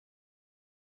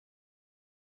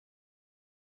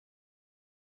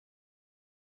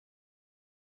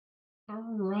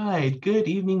All right. Good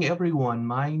evening, everyone.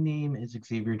 My name is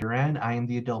Xavier Duran. I am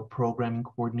the Adult Programming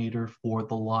Coordinator for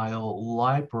the Lisle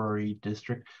Library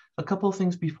District. A couple of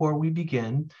things before we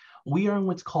begin. We are in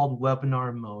what's called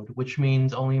webinar mode, which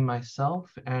means only myself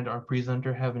and our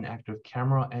presenter have an active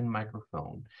camera and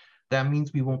microphone. That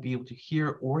means we won't be able to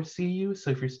hear or see you.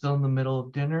 So if you're still in the middle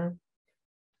of dinner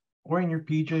or in your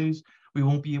PJs, we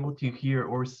won't be able to hear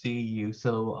or see you.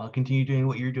 So continue doing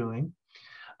what you're doing.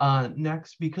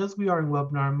 Next, because we are in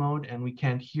webinar mode and we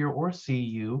can't hear or see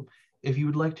you, if you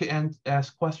would like to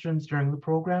ask questions during the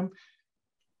program,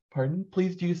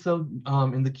 please do so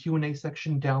in the Q&A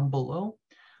section down below.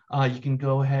 You can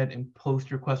go ahead and post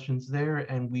your questions there,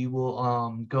 and we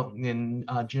will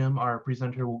Jim, our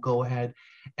presenter, will go ahead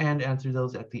and answer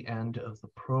those at the end of the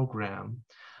program.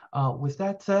 With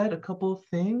that said, a couple of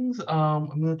things.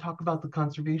 I'm going to talk about the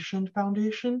Conservation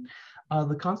Foundation.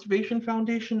 The Conservation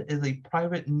Foundation is a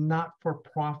private,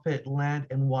 not-for-profit land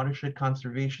and watershed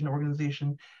conservation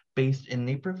organization based in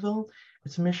Naperville.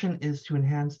 Its mission is to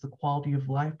enhance the quality of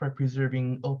life by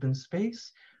preserving open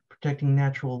space, protecting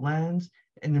natural lands,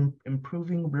 and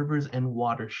improving rivers and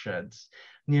watersheds.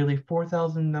 Nearly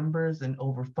 4,000 members and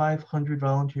over 500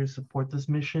 volunteers support this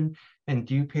mission in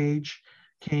DuPage,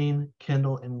 Kane,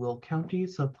 Kendall, and Will County.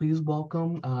 So please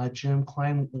welcome Jim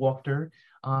Kleinwachter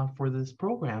for this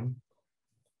program.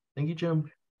 Thank you, Jim.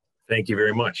 Thank you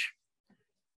very much.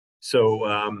 So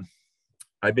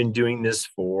I've been doing this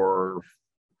for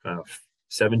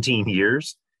 17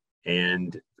 years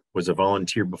and was a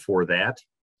volunteer before that.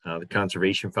 The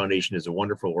Conservation Foundation is a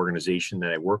wonderful organization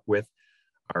that I work with.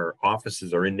 Our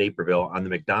offices are in Naperville on the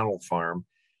McDonald farm,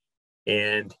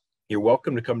 and you're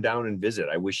welcome to come down and visit.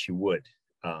 I wish you would.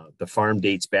 The farm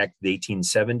dates back to the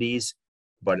 1870s,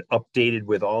 but updated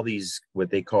with all these,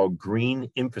 what they call green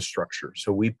infrastructure.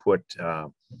 So we put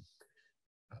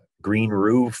green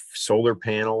roof, solar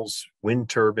panels, wind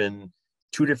turbine,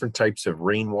 2 different types of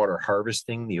rainwater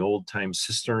harvesting, the old time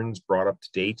cisterns brought up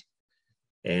to date.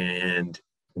 And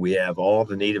we have all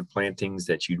the native plantings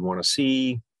that you'd want to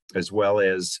see, as well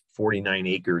as 49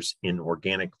 acres in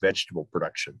organic vegetable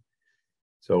production.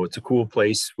 So it's a cool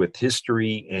place with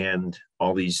history and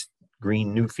all these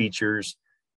green new features,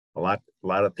 a lot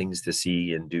of things to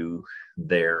see and do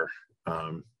there,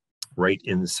 right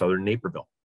in southern Naperville.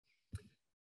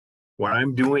 What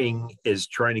I'm doing is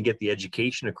trying to get the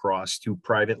education across to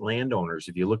private landowners.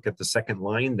 If you look at the second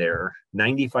line there,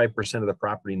 95% of the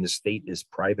property in the state is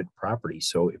private property.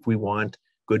 So if we want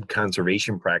good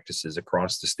conservation practices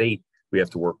across the state, we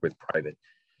have to work with private.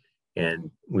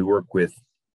 And we work with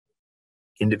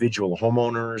individual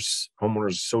homeowners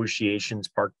associations,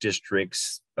 park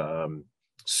districts,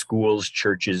 schools,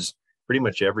 churches, pretty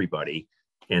much everybody.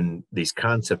 And these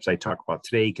concepts I talk about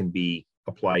today can be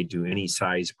applied to any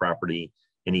size property,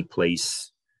 any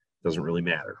place, doesn't really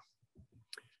matter.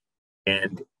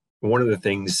 And one of the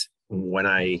things, when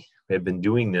I have been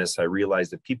doing this, I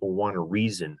realized that people want a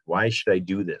reason. Why should I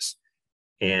do this?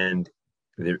 And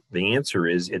the answer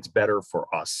is, it's better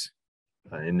for us.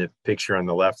 In the picture on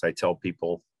the left, I tell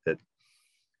people that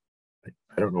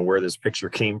I don't know where this picture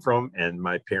came from, and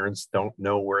my parents don't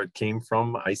know where it came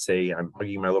from. I say, I'm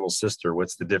hugging my little sister.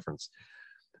 What's the difference?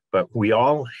 But we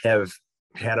all have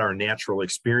had our natural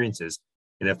experiences.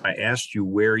 And if I asked you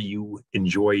where you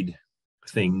enjoyed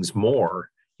things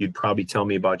more, you'd probably tell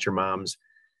me about your mom's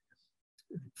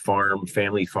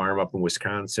family farm up in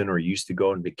Wisconsin, or used to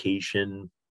go on vacation.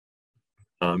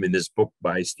 In this book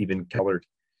by Stephen Keller,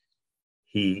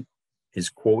 his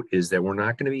quote is that we're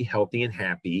not going to be healthy and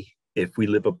happy if we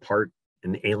live apart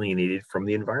and alienated from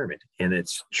the environment. And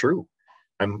it's true.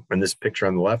 I'm in this picture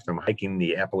on the left, I'm hiking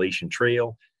the Appalachian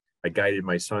Trail. I guided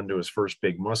my son to his first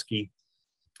big muskie,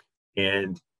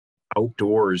 and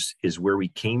outdoors is where we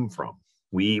came from.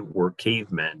 We were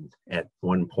cavemen at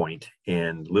one point,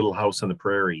 and Little House on the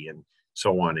Prairie and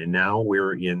so on. And now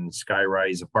we're in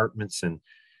skyrise apartments and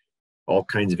all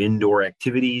kinds of indoor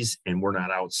activities, and we're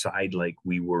not outside like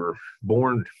we were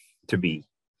born to be.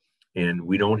 And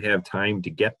we don't have time to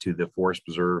get to the forest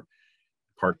preserve,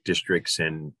 park districts,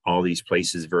 and all these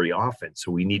places very often.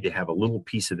 So we need to have a little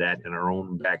piece of that in our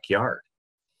own backyard.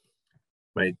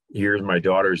 Here's my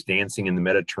daughters dancing in the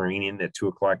Mediterranean at 2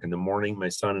 o'clock in the morning, my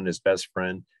son and his best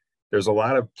friend. There's a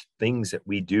lot of things that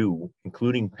we do,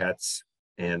 including pets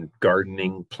and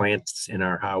gardening, plants in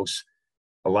our house,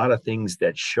 a lot of things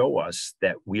that show us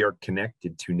that we are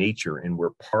connected to nature and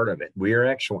we're part of it. We are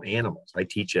actual animals. I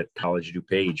teach at College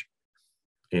DuPage,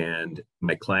 and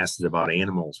my class is about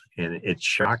animals, and it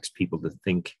shocks people to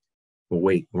think, well,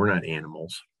 wait, we're not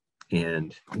animals.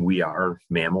 And we are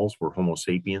mammals. We're Homo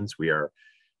sapiens. We are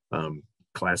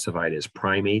classified as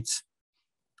primates.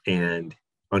 And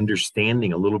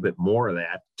understanding a little bit more of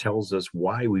that tells us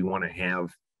why we want to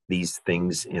have these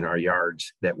things in our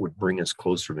yards that would bring us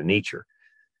closer to nature.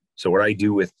 So what I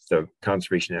do with the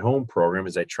Conservation at Home program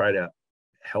is I try to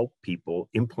help people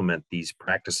implement these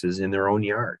practices in their own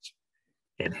yards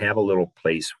and have a little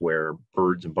place where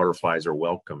birds and butterflies are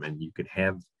welcome, and you could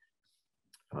have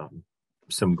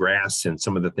some grass and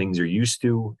some of the things you're used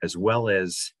to, as well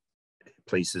as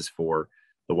places for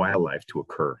the wildlife to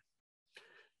occur.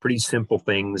 Pretty simple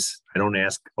things. I don't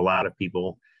ask a lot of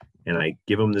people, and I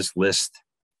give them this list.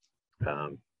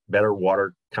 Better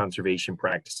water conservation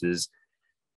practices,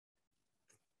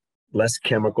 less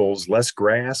chemicals, less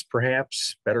grass,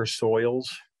 perhaps, better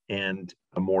soils, and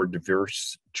a more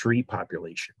diverse tree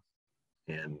population.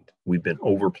 And we've been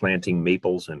overplanting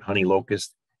maples and honey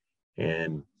locust,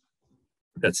 and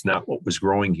that's not what was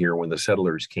growing here when the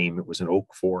settlers came. It was an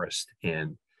oak forest,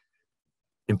 and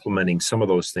implementing some of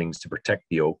those things to protect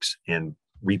the oaks and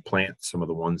replant some of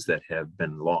the ones that have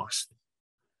been lost.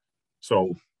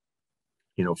 So,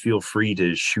 you know, feel free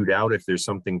to shoot out if there's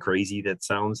something crazy that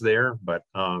sounds there, but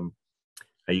I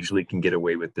usually can get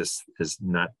away with this as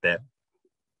not that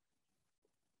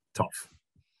tough.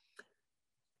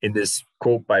 In this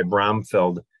quote by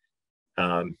Bromfeld,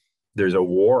 there's a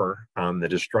war on the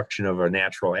destruction of our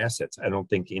natural assets. I don't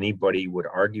think anybody would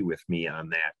argue with me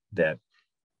on that,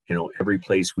 you know, every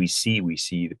place we see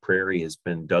the prairie has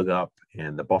been dug up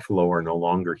and the buffalo are no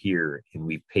longer here, and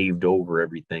we've paved over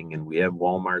everything, and we have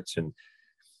Walmarts and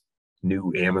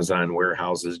new Amazon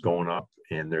warehouses going up,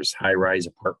 and there's high-rise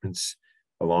apartments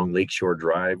along Lakeshore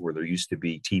Drive where there used to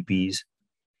be teepees,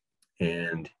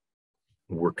 and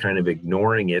we're kind of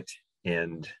ignoring it,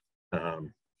 and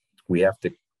we have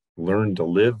to learn to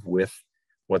live with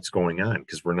what's going on,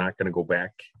 because we're not going to go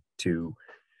back to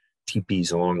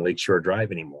teepees along Lakeshore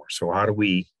Drive anymore. So how do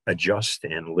we adjust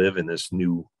and live in this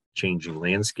new changing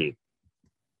landscape?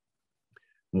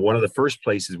 One of the first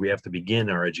places we have to begin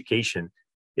our education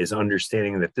is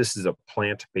understanding that this is a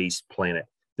plant-based planet.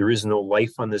 There is no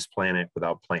life on this planet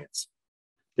without plants.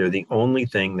 They're the only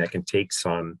thing that can take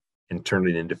sun and turn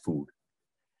it into food.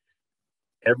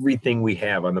 Everything we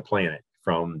have on the planet,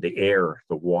 from the air,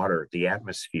 the water, the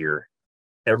atmosphere,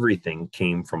 everything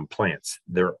came from plants.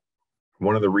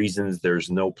 One of the reasons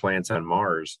there's no plants on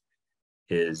Mars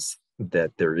is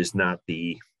that there is not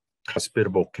the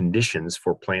hospitable conditions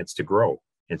for plants to grow.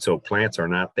 And so plants are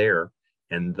not there,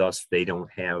 and thus they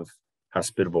don't have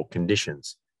hospitable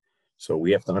conditions. So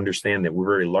we have to understand that we're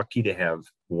very lucky to have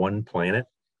one planet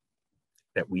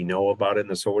that we know about in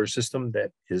the solar system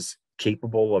that is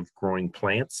capable of growing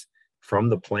plants. From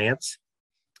the plants,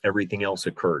 everything else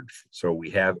occurred. So we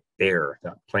have air.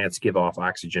 The plants give off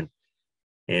oxygen,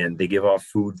 and they give off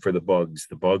food for the bugs.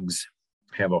 The bugs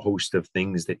have a host of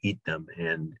things that eat them,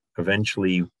 and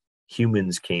eventually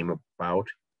humans came about,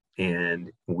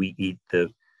 and we eat the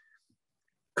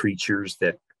creatures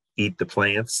that eat the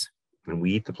plants, and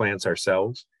we eat the plants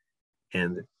ourselves,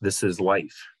 and this is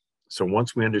life. So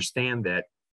once we understand that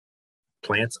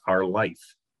plants are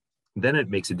life, then it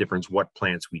makes a difference what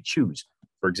plants we choose.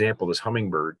 For example, this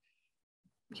hummingbird,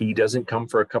 he doesn't come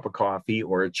for a cup of coffee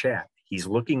or a chat. He's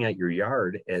looking at your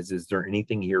yard as, is there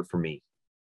anything here for me?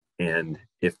 And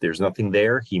if there's nothing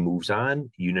there, he moves on.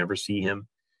 You never see him.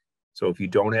 So if you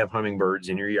don't have hummingbirds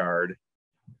in your yard,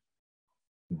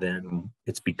 then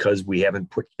it's because we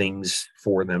haven't put things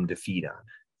for them to feed on.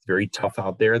 It's very tough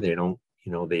out there. They don't,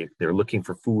 you know, they're looking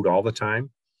for food all the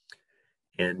time.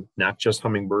 And not just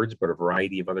hummingbirds, but a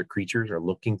variety of other creatures are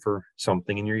looking for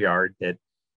something in your yard that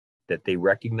they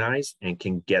recognize and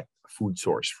can get a food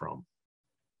source from.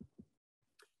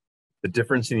 The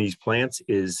difference in these plants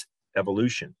is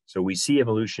evolution. So we see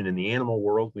evolution in the animal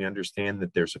world. We understand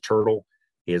that there's a turtle.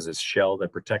 He has a shell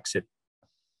that protects it.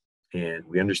 And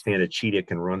we understand a cheetah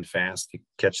can run fast to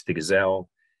catch the gazelle.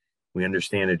 We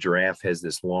understand a giraffe has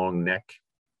this long neck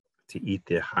to eat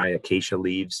the high acacia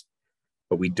leaves.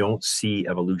 But we don't see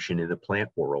evolution in the plant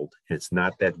world. It's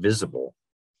not that visible.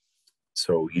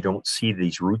 So you don't see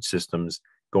these root systems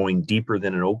going deeper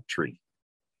than an oak tree.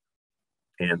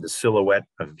 And the silhouette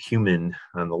of human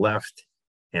on the left,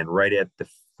 and right at the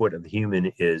foot of the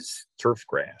human is turf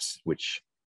grass, which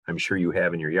I'm sure you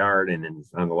have in your yard and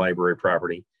on the library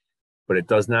property, but it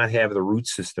does not have the root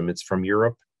system. It's from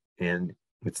Europe, and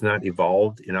it's not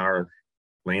evolved in our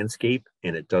landscape,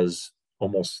 and it does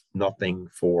almost nothing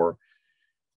for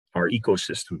our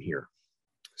ecosystem here.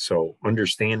 So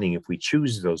understanding if we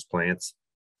choose those plants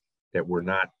that we're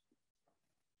not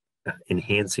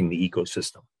enhancing the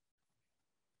ecosystem.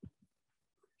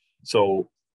 So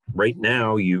right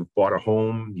now you've bought a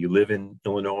home, you live in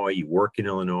Illinois, you work in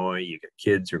Illinois, you got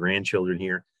kids or grandchildren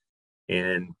here.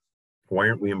 And why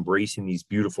aren't we embracing these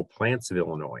beautiful plants of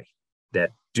Illinois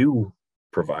that do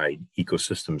provide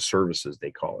ecosystem services,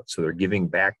 they call it? So they're giving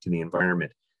back to the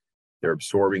environment. They're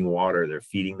absorbing water, they're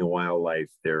feeding the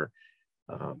wildlife, they're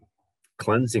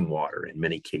cleansing water in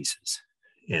many cases,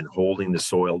 and holding the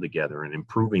soil together and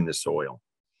improving the soil.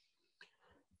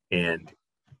 And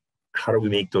how do we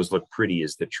make those look pretty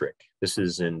is the trick. This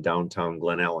is in downtown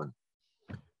Glen Ellen,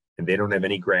 and they don't have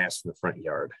any grass in the front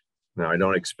yard. Now, I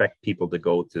don't expect people to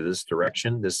go to this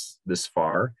direction this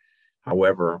far.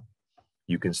 However,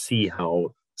 you can see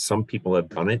how some people have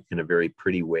done it in a very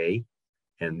pretty way,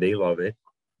 and they love it.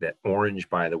 That orange,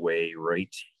 by the way,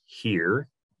 right here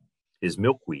is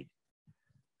milkweed.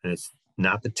 And it's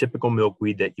not the typical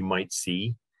milkweed that you might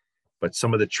see, but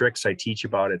some of the tricks I teach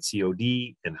about at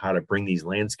COD and how to bring these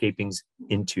landscapings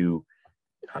into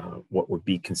what would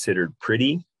be considered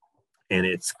pretty, and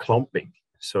it's clumping.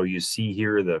 So you see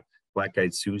here the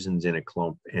black-eyed Susan's in a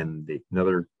clump, and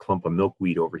another clump of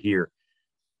milkweed over here,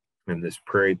 and this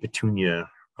prairie petunia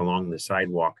along the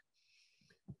sidewalk.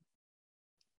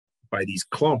 By these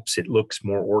clumps, it looks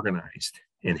more organized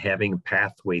and having a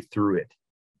pathway through it,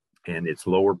 and it's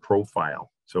lower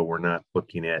profile. So we're not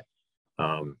looking at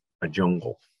a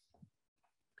jungle.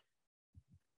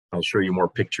 I'll show you more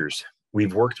pictures.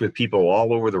 We've worked with people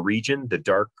all over the region.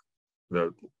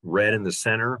 The red in the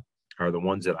center are the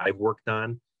ones that I've worked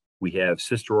on. We have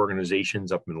sister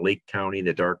organizations up in Lake County,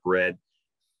 the dark red,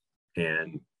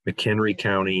 and McHenry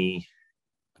County,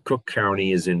 Cook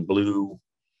County is in blue.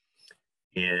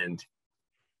 And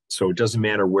so it doesn't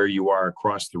matter where you are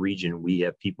across the region, we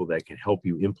have people that can help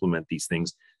you implement these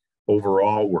things.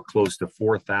 Overall, we're close to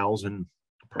 4,000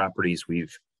 properties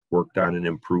we've worked on and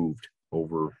improved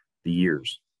over the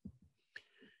years.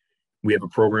 We have a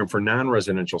program for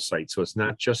non-residential sites. So it's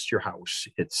not just your house.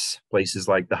 It's places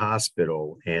like the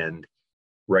hospital, and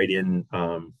right in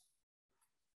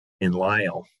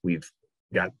Lisle, we've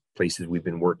got places we've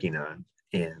been working on,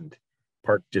 and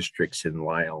park districts in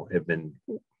Lisle have been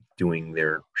doing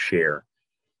their share.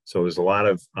 So there's a lot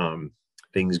of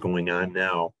things going on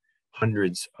now,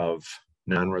 hundreds of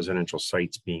non-residential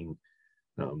sites being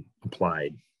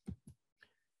applied.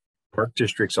 Park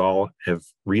districts all have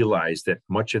realized that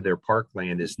much of their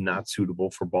parkland is not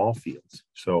suitable for ball fields.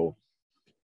 So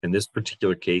in this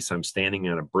particular case, I'm standing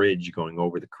on a bridge going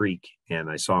over the creek, and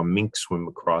I saw a mink swim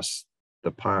across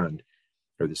the pond,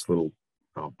 or this little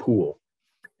pool.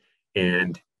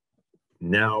 And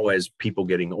now, as people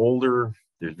getting older,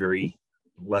 there's very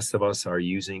less of us are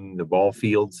using the ball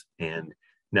fields, and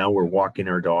now we're walking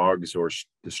our dogs or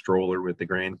the stroller with the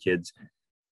grandkids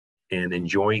and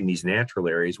enjoying these natural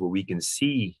areas where we can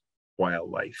see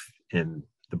wildlife and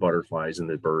the butterflies and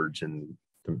the birds, and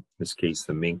in this case,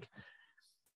 the mink,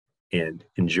 and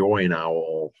enjoy an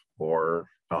owl or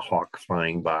a hawk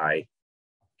flying by,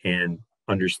 and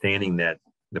understanding that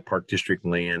the park district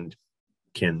land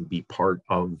can be part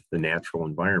of the natural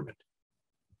environment.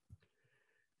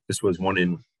 This was one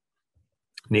in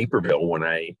Naperville. When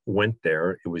I went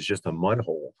there, it was just a mud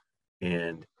hole,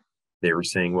 and they were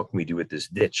saying, what can we do with this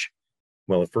ditch?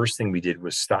 Well, the first thing we did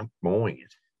was stop mowing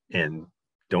it and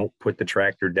don't put the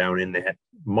tractor down in that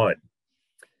mud.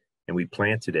 And we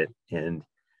planted it. And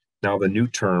now the new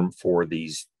term for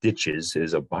these ditches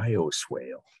is a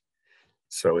bioswale.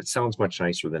 So it sounds much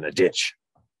nicer than a ditch.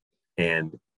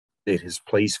 And it is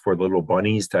place for little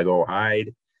bunnies to go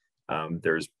hide.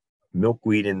 There's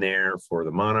milkweed in there for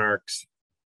the monarchs.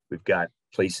 We've got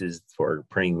places for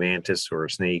praying mantis or a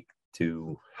snake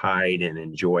to hide and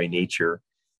enjoy nature.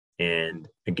 And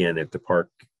again, if the park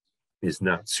is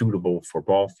not suitable for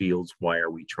ball fields, why are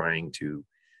we trying to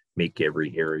make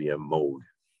every area mowed?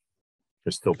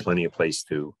 There's still plenty of place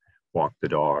to walk the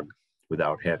dog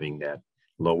without having that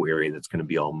low area that's going to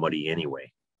be all muddy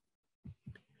anyway.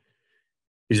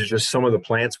 These are just some of the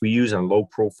plants we use on low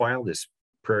profile. This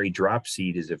prairie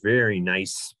dropseed is a very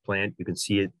nice plant. You can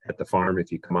see it at the farm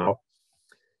if you come out,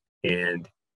 and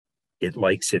it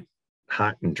likes it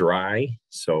hot and dry.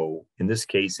 So in this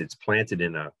case, it's planted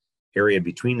in a area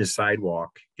between the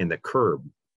sidewalk and the curb.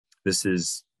 This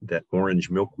is that orange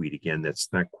milkweed again that's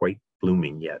not quite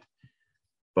blooming yet,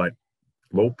 but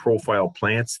low profile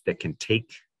plants that can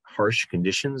take harsh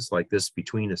conditions like this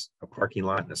between a parking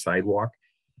lot and a sidewalk.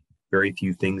 Very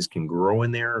few things can grow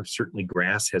in there. Certainly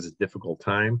grass has a difficult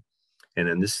time. And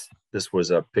then this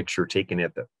was a picture taken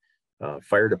at the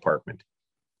fire department.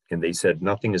 And they said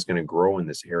nothing is going to grow in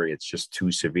this area. It's just too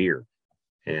severe.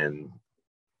 And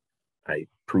I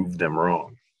proved them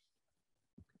wrong.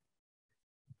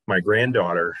 My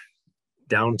granddaughter,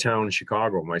 downtown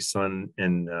Chicago, my son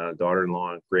and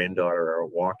daughter-in-law and granddaughter are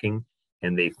walking,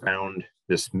 and they found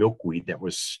this milkweed that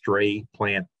was stray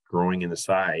plant growing in the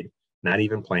side, not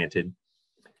even planted.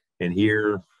 And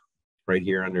here, right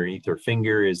here underneath her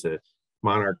finger is a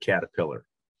monarch caterpillar.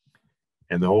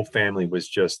 And the whole family was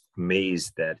just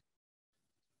amazed that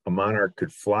a monarch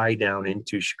could fly down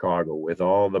into Chicago with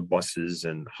all the buses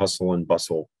and hustle and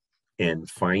bustle and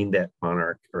find that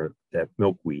monarch or that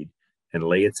milkweed and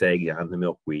lay its egg on the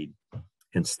milkweed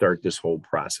and start this whole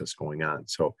process going on.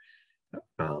 So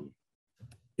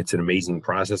it's an amazing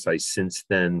process. I since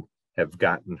then have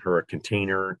gotten her a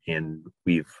container and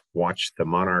we've watched the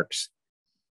monarchs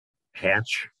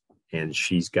hatch, and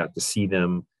she's got to see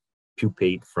them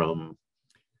pupate from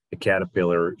the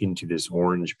caterpillar into this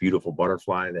orange, beautiful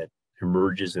butterfly that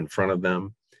emerges in front of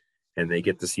them. And they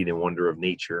get to see the wonder of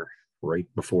nature right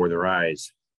before their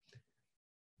eyes.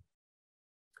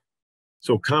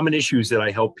 So common issues that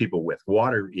I help people with: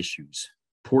 water issues,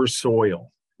 poor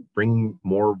soil, bring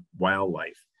more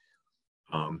wildlife,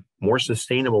 more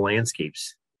sustainable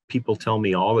landscapes. People tell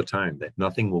me all the time that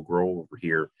nothing will grow over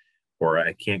here, or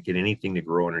I can't get anything to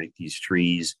grow underneath these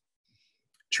trees.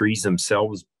 Trees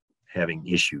themselves having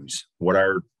issues. What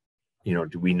are,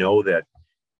 do we know that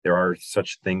there are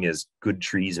such thing as good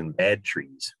trees and bad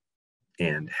trees,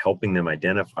 and helping them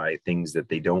identify things that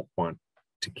they don't want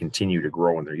to continue to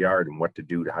grow in their yard and what to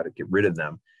do to how to get rid of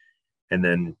them. And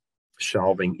then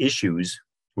solving issues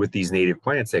with these native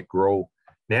plants that grow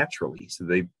naturally. So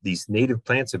these native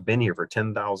plants have been here for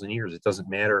 10,000 years. It doesn't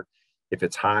matter if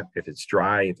it's hot, if it's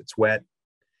dry, if it's wet.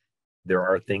 There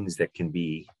are things that can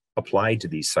be applied to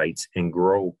these sites and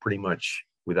grow pretty much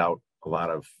without a lot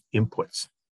of inputs.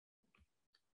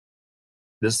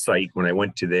 This site, when I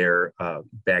went to their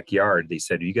backyard, they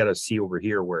said, you got to see over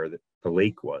here where the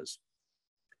lake was.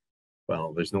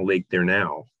 Well, there's no lake there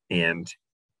now. And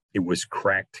it was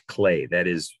cracked clay. That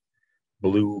is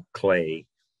blue clay.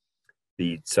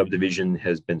 The subdivision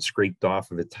has been scraped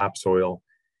off of the topsoil,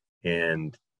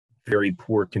 and very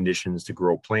poor conditions to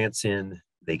grow plants in.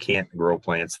 They can't grow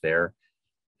plants there.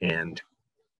 And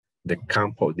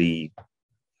the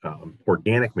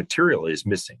organic material is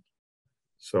missing.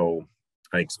 So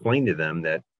I explained to them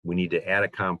that we need to add a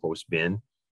compost bin,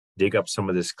 dig up some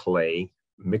of this clay,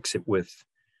 mix it with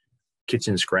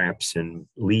kitchen scraps and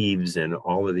leaves and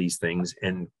all of these things,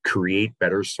 and create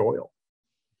better soil.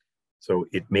 So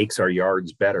it makes our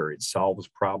yards better. It solves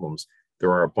problems.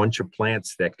 There are a bunch of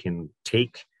plants that can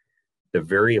take the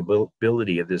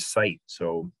variability of this site.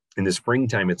 So in the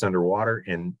springtime, it's underwater,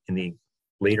 and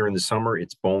later in the summer,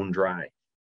 it's bone dry.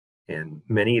 And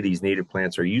many of these native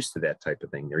plants are used to that type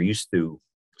of thing. They're used to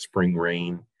spring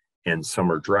rain and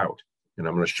summer drought. And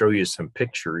I'm going to show you some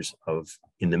pictures of,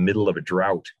 in the middle of a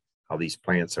drought, how these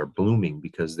plants are blooming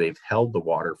because they've held the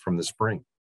water from the spring.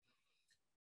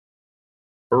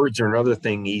 Birds are another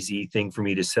easy thing for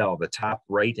me to sell. The top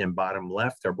right and bottom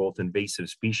left are both invasive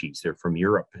species. They're from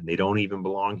Europe and they don't even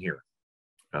belong here.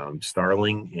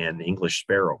 Starling and English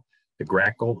sparrow. The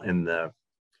grackle and the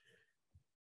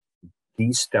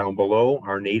geese down below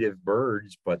are native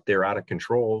birds, but they're out of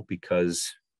control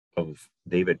because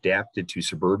they've adapted to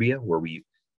suburbia, where we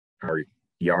are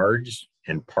yards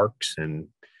and parks and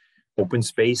open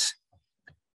space,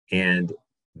 and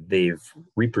they've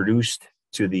reproduced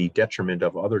to the detriment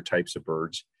of other types of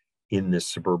birds in this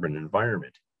suburban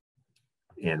environment.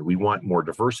 And we want more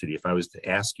diversity. If I was to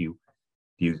ask you,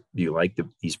 do you like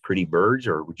these pretty birds,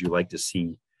 or would you like to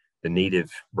see the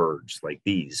native birds like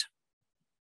these?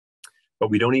 But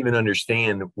we don't even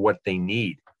understand what they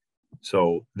need.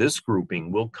 So this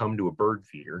grouping will come to a bird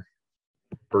feeder.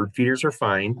 Bird feeders are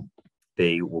fine.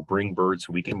 They will bring birds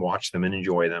so we can watch them and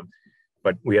enjoy them.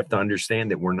 But we have to understand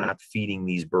that we're not feeding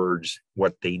these birds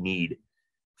what they need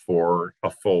for a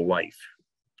full life.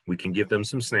 We can give them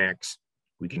some snacks.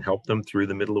 We can help them through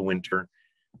the middle of winter.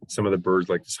 Some of the birds,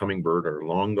 like this hummingbird, are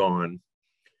long gone.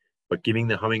 But giving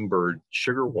the hummingbird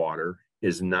sugar water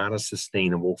is not a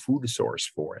sustainable food source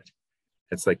for it.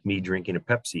 It's like me drinking a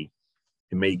Pepsi.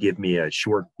 It may give me a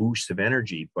short boost of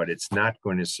energy, but it's not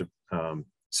going to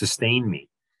sustain me.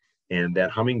 And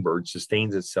that hummingbird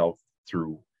sustains itself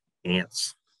through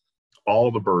ants.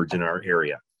 All the birds in our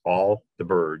area, all the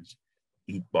birds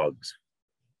eat bugs.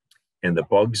 And the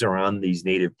bugs are on these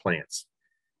native plants.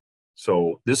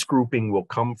 So this grouping will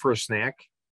come for a snack.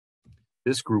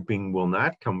 This grouping will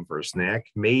not come for a snack.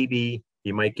 Maybe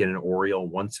you might get an oriole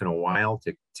once in a while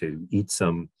to eat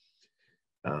some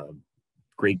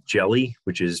grape jelly,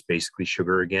 which is basically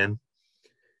sugar again.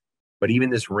 But even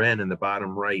this wren in the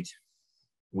bottom right,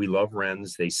 we love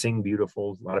wrens. They sing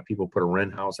beautiful. A lot of people put a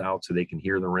wren house out so they can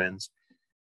hear the wrens.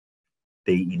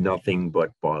 They eat nothing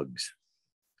but bugs.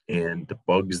 And the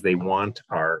bugs they want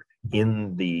are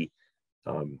in the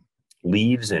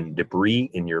leaves and debris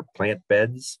in your plant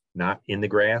beds, not in the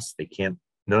grass.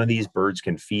 None of these birds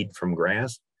can feed from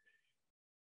grass.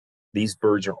 These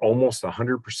birds are almost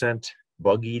 100%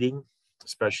 bug eating,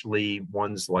 especially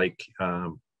ones like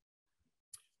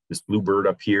this bluebird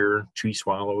up here, tree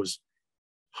swallows,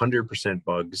 100%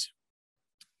 bugs.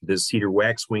 This cedar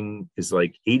waxwing is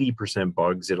like 80%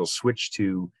 bugs. It'll switch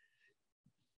to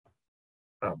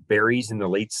berries in the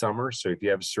late summer. So if you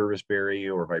have service berry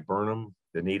or viburnum,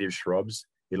 the native shrubs,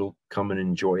 it'll come and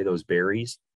enjoy those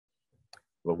berries.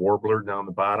 The warbler down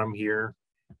the bottom here,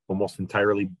 almost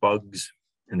entirely bugs,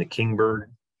 and the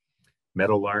kingbird,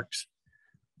 meadowlarks,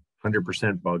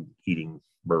 100% bug eating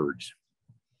birds.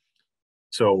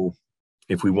 So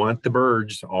if we want the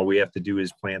birds, all we have to do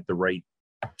is plant the right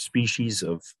species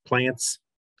of plants.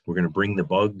 We're going to bring the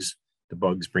bugs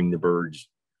bring the birds,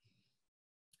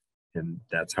 and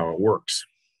that's how it works.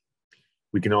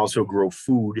 We can also grow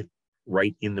food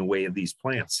right in the way of these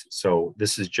plants. So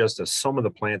this is just some of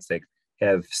the plants that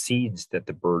have seeds that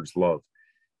the birds love.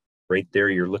 Right there,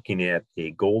 you're looking at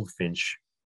a goldfinch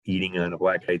eating on a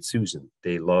black-eyed Susan.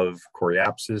 They love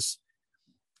coreopsis,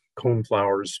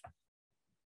 coneflowers,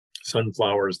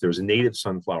 sunflowers. There's a native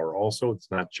sunflower also. It's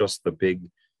not just the big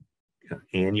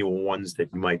annual ones that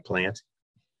you might plant.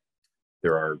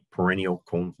 There are perennial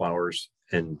coneflowers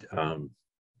and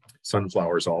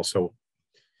sunflowers also.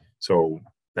 So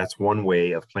that's one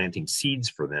way of planting seeds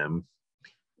for them.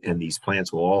 And these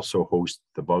plants will also host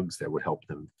the bugs that would help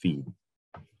them feed.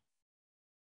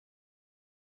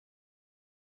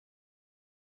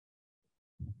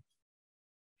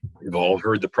 We've all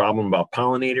heard the problem about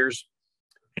pollinators,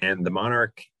 and the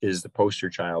monarch is the poster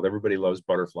child. Everybody loves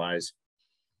butterflies.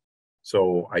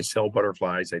 So I sell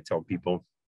butterflies. I tell people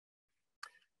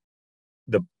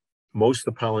most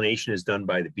of the pollination is done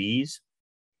by the bees.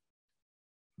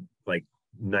 Like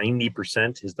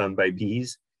 90% is done by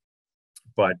bees,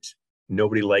 but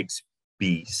nobody likes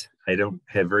bees. I don't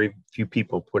have very few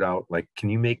people put out like, can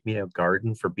you make me a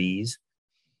garden for bees?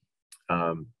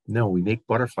 No, we make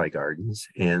butterfly gardens,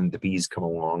 and the bees come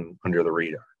along under the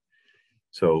radar.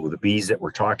 So the bees that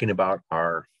we're talking about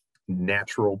are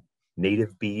natural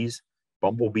native bees,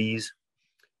 bumblebees,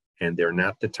 and they're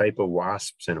not the type of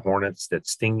wasps and hornets that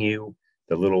sting you,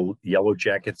 the little yellow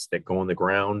jackets that go on the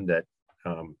ground that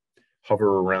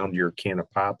hover around your can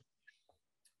of pop.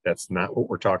 That's not what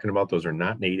we're talking about. Those are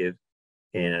not native,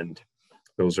 and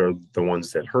those are the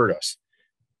ones that hurt us.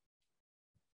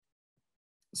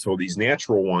 So these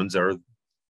natural ones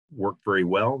work very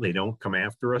well. They don't come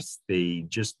after us. They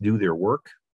just do their work,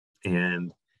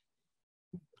 and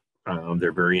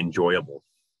they're very enjoyable.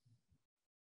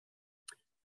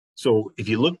 So if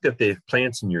you looked at the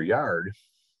plants in your yard,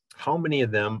 how many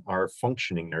of them are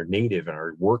functioning, are native, and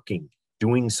are working,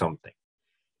 doing something?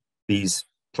 These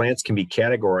plants can be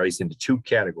categorized into two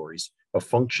categories: a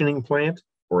functioning plant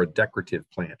or a decorative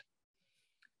plant.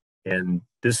 And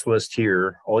this list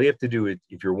here, all you have to do,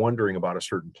 if you're wondering about a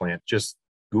certain plant, just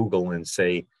Google and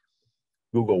say,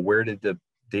 Google, where did the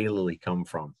daylily come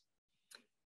from?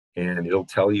 And it'll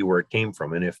tell you where it came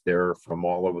from. And if they're from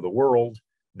all over the world,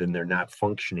 then they're not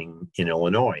functioning in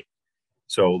Illinois.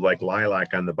 So like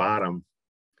lilac on the bottom,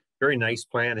 very nice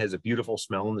plant, has a beautiful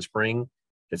smell in the spring.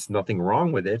 It's nothing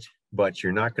wrong with it, but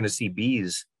you're not going to see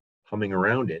bees humming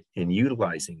around it and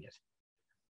utilizing it.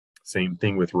 Same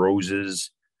thing with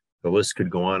roses. The list could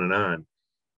go on and on.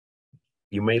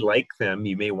 You may like them,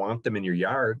 you may want them in your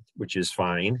yard, which is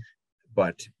fine,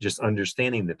 but just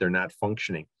understanding that they're not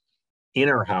functioning. In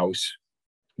our house,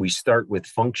 we start with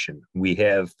function. We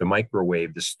have the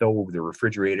microwave, the stove, the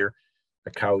refrigerator,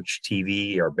 the couch,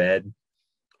 TV, our bed,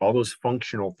 all those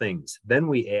functional things. Then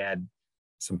we add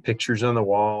some pictures on the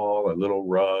wall, a little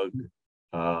rug,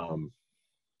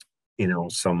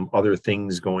 some other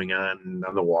things going on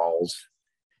the walls.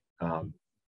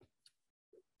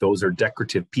 Those are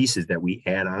decorative pieces that we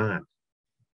add on.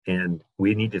 And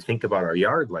we need to think about our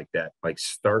yard like that, like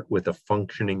start with a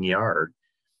functioning yard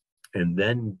and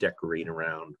then decorate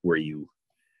around where you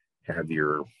have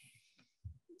your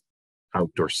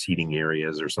outdoor seating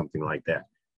areas or something like that.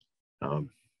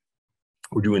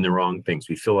 We're doing the wrong things.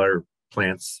 We fill our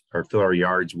plants or fill our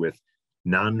yards with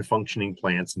non-functioning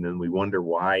plants, and then we wonder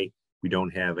why we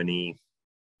don't have any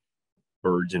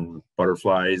birds and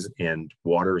butterflies, and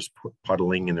water is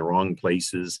puddling in the wrong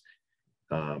places.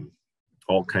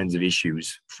 All kinds of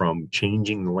issues from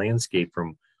changing the landscape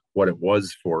from what it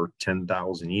was for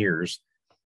 10,000 years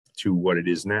to what it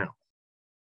is now.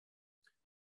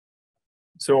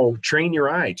 So train your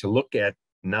eye to look at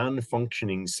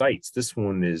non-functioning sites. This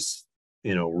one is,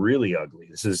 really ugly.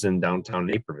 This is in downtown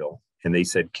Naperville. And they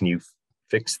said, can you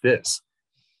fix this?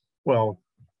 Well,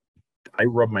 I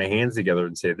rub my hands together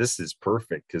and say, this is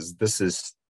perfect because this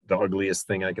is the ugliest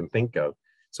thing I can think of.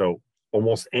 So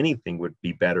almost anything would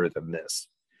be better than this.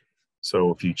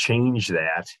 So if you change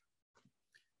that,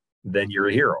 then you're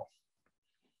a hero.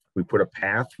 We put a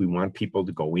path. We want people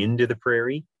to go into the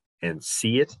prairie and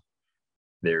see it.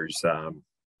 There's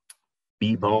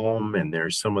bee balm, and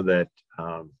there's some of that.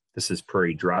 This is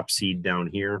prairie drop seed down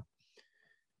here.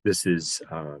 This is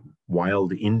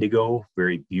wild indigo,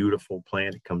 very beautiful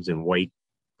plant. It comes in white,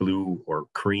 blue, or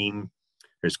cream.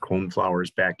 There's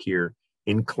coneflowers back here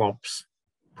in clumps,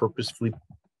 purposefully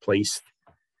placed.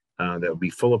 That'll be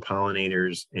full of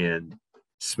pollinators and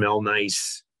smell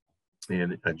nice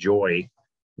and a joy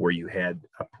where you had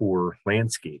a poor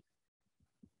landscape.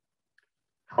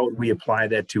 How would we apply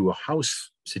that to a house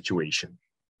situation?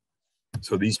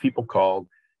 So these people called,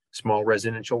 small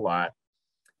residential lot.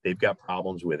 They've got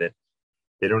problems with it.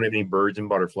 They don't have any birds and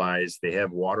butterflies. They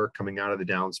have water coming out of the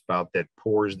downspout that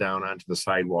pours down onto the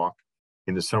sidewalk.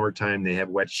 In the summertime, they have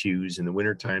wet shoes. In the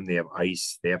wintertime, they have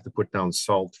ice. They have to put down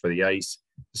salt for the ice.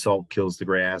 The salt kills the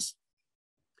grass.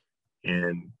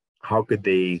 And how could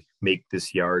they make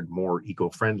this yard more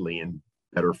eco-friendly and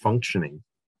better functioning?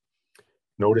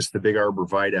 Notice the big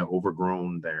arborvitae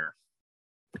overgrown there.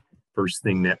 First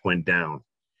thing that went down.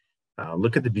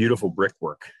 Look at the beautiful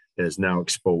brickwork that is now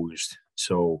exposed.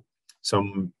 So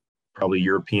some probably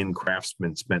European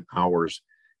craftsmen spent hours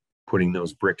putting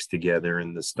those bricks together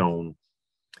in the stone.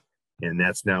 And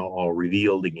that's now all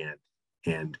revealed again.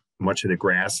 And much of the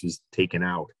grass is taken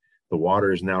out. The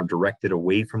water is now directed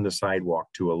away from the sidewalk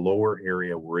to a lower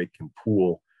area where it can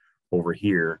pool over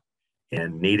here.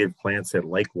 And native plants that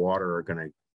like water are going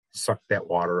to suck that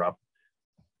water up.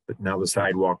 But now the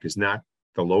sidewalk is not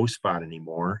the low spot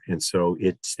anymore. And so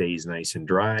it stays nice and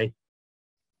dry.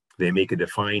 They make a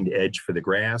defined edge for the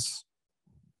grass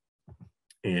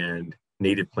and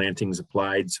native plantings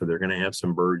applied. So they're going to have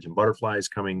some birds and butterflies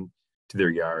coming to their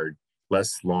yard,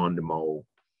 less lawn to mow.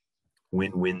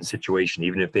 Win-win situation.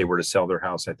 Even if they were to sell their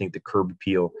house, I think the curb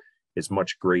appeal is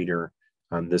much greater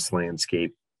on this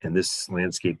landscape. And this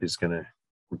landscape is going to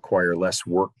require less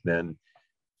work than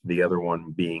the other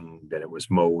one, being that it was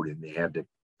mowed and they had to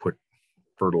put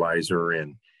fertilizer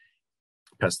and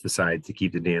pesticides to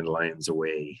keep the dandelions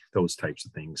away, those types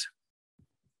of things.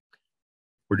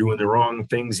 We're doing the wrong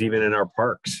things even in our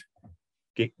parks.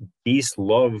 Geese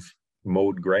love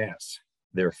mowed grass.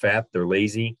 They're fat, they're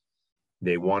lazy.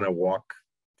 They want to walk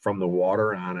from the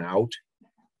water on out.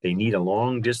 They need a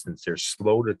long distance. They're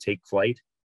slow to take flight.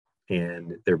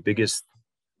 And their biggest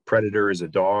predator is a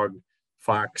dog,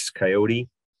 fox, coyote.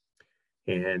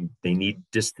 And they need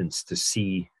distance to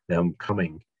see them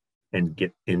coming and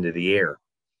get into the air.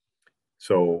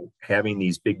 So having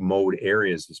these big mowed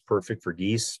areas is perfect for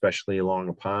geese, especially along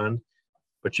a pond.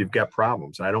 But you've got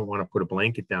problems. I don't want to put a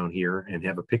blanket down here and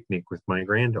have a picnic with my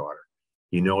granddaughter.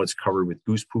 You know it's covered with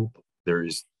goose poop.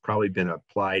 There's probably been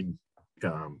applied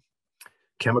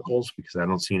chemicals because I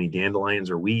don't see any dandelions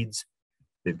or weeds.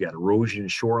 They've got erosion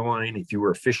shoreline. If you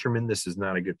were a fisherman, this is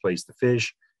not a good place to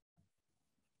fish.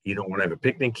 You don't want to have a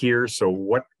picnic here. So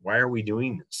why are we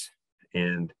doing this?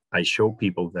 And I show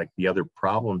people that the other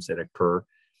problems that occur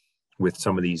with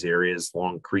some of these areas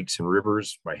along creeks and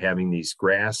rivers by having these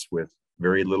grass with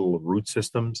very little root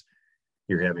systems.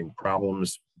 You're having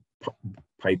problems.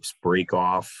 Pipes break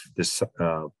off. This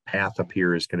path up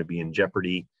here is going to be in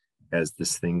jeopardy as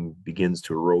this thing begins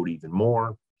to erode even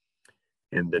more.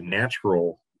 And the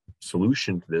natural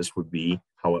solution to this would be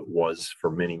how it was for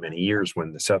many, many years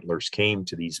when the settlers came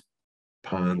to these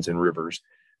ponds and rivers.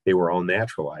 They were all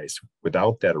naturalized.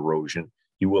 Without that erosion,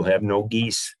 you will have no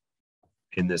geese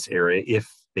in this area.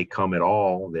 If they come at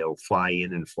all, they'll fly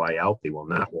in and fly out. They will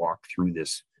not walk through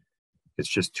this. It's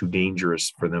just too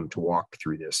dangerous for them to walk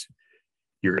through this.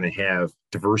 You're going to have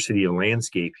diversity of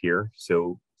landscape here.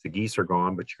 So the geese are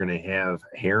gone, but you're going to have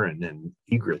heron and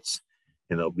egrets,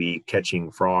 and they'll be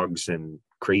catching frogs and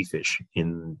crayfish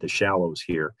in the shallows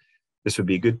here. This would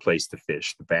be a good place to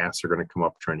fish. The bass are going to come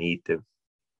up trying to eat the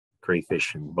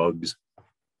crayfish and bugs.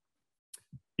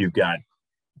 You've got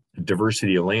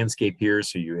diversity of landscape here.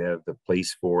 So you have the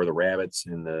place for the rabbits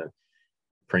and the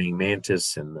praying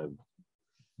mantis and the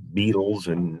beetles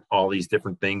and all these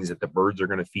different things that the birds are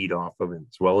going to feed off of,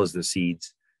 as well as the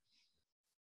seeds.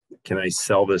 Can I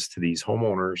sell this to these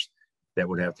homeowners that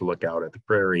would have to look out at the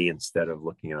prairie instead of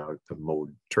looking out at the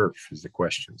mowed turf is the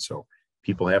question. So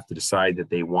people have to decide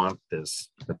that they want this,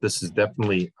 that this is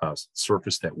definitely a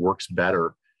surface that works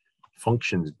better,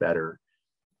 functions better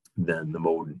than the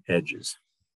mowed edges.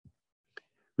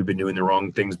 We've been doing the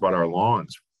wrong things about our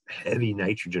lawns. Heavy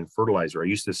nitrogen fertilizer. I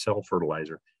used to sell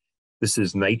fertilizer. This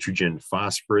is nitrogen,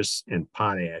 phosphorus, and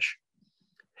potash.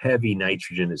 Heavy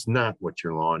nitrogen is not what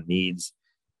your lawn needs.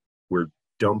 We're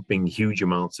dumping huge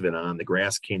amounts of it on. The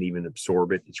grass can't even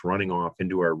absorb it. It's running off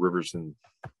into our rivers and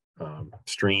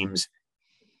streams.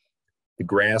 The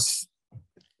grass,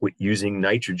 with using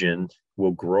nitrogen,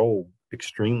 will grow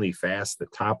extremely fast. The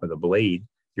top of the blade,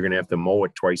 you're going to have to mow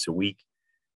it twice a week.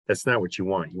 That's not what you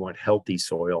want. You want healthy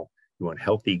soil. You want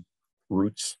healthy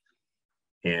roots.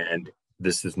 And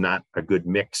this is not a good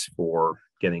mix for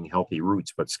getting healthy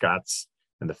roots, but Scott's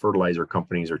and the fertilizer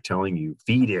companies are telling you,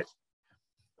 feed it.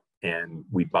 And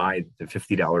we buy the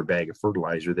 $50 bag of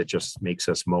fertilizer that just makes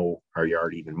us mow our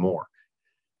yard even more.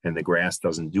 And the grass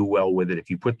doesn't do well with it. If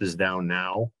you put this down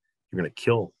now, you're going to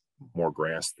kill more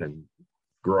grass than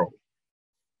grow.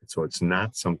 So it's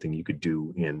not something you could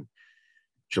do in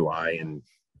July and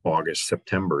August,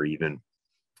 September even,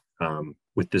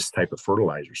 with this type of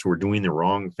fertilizer. So we're doing the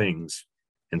wrong things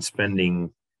and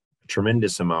spending a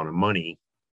tremendous amount of money.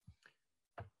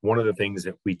 One of the things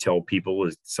that we tell people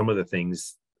is some of the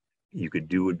things you could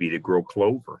do would be to grow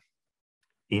clover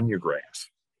in your grass.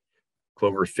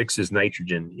 Clover fixes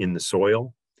nitrogen in the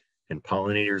soil, and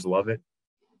pollinators love it.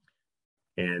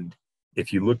 And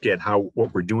if you look at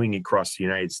what we're doing across the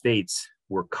United States,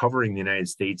 we're covering the United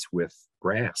States with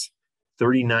grass.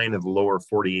 39 of the lower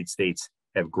 48 states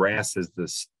have grass as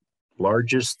the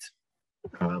largest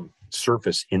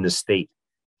surface in the state.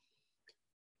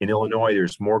 In Illinois,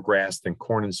 there's more grass than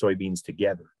corn and soybeans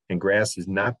together. And grass is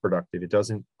not productive. It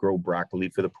doesn't grow broccoli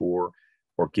for the poor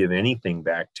or give anything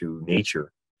back to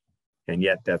nature. And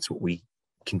yet that's what we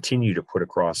continue to put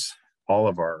across all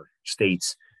of our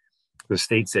states. The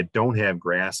states that don't have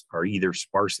grass are either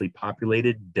sparsely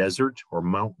populated, desert, or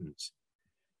mountains.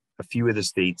 A few of the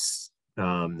states,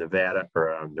 Nevada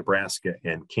or Nebraska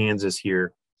and Kansas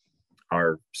here,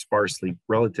 are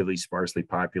relatively sparsely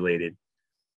populated,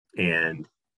 and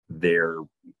they're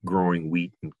growing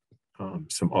wheat and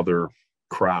some other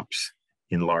crops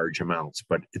in large amounts.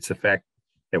 But it's the fact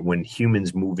that when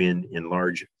humans move in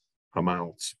large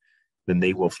amounts, then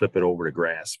they will flip it over to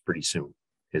grass pretty soon.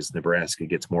 As Nebraska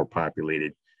gets more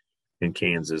populated in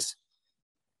Kansas,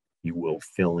 you will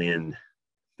fill in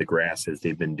the grass as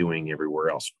they've been doing everywhere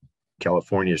else.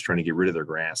 California is trying to get rid of their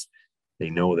grass. They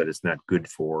know that it's not good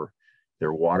for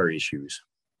their water issues.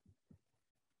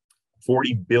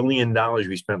 $40 billion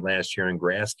we spent last year on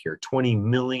grass care, 20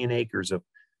 million acres of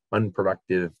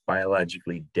unproductive,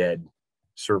 biologically dead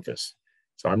surface.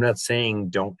 So I'm not saying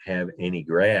don't have any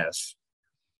grass.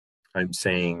 I'm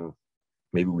saying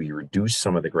maybe we reduce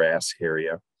some of the grass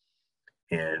area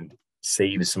and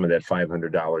save some of that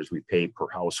 $500 we pay per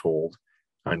household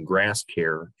on grass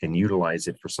care and utilize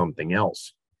it for something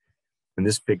else. In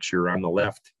this picture on the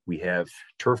left, we have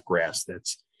turf grass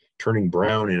that's turning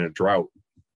brown in a drought.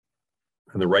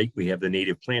 On the right, we have the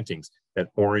native plantings. That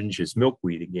orange is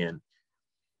milkweed again,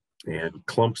 and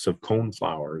clumps of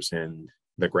coneflowers and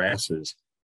the grasses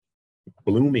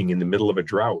blooming in the middle of a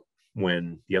drought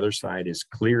when the other side is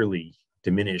clearly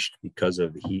diminished because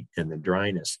of the heat and the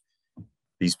dryness.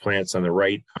 These plants on the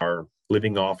right are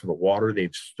living off of the water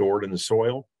they've stored in the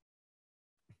soil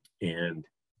and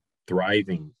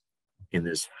thriving in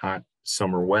this hot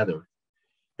summer weather.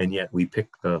 And yet we pick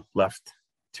the left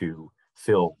to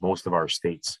fill most of our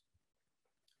states.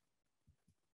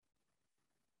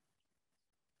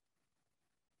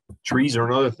 Trees are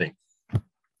another thing.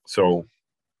 So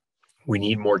we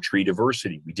need more tree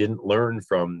diversity. We didn't learn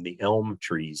from the elm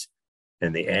trees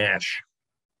and the ash.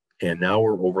 And now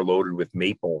we're overloaded with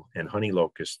maple and honey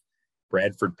locust.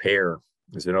 Bradford pear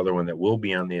is another one that will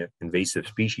be on the invasive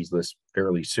species list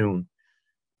fairly soon.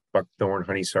 Buckthorn,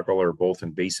 honeysuckle are both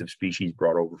invasive species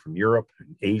brought over from Europe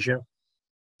and Asia.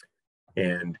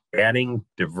 And adding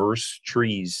diverse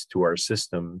trees to our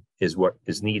system is what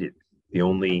is needed. The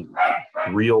only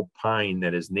real pine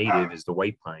that is native is the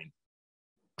white pine.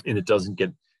 And it doesn't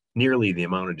get nearly the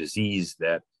amount of disease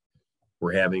that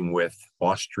we're having with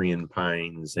Austrian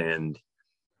pines, and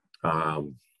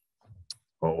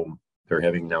they're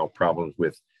having now problems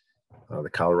with the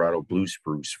Colorado blue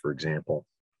spruce, for example.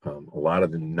 A lot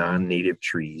of the non-native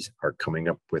trees are coming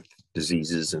up with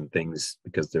diseases and things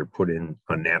because they're put in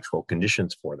unnatural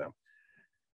conditions for them.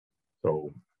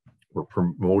 So we're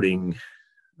promoting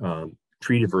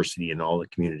tree diversity in all the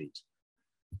communities.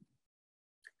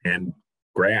 And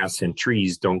grass and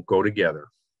trees don't go together.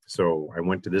 So I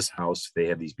went to this house. They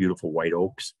have these beautiful white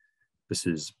oaks. This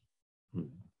is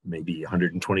maybe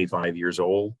 125 years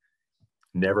old.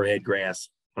 Never had grass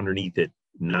underneath it.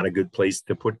 Not a good place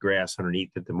to put grass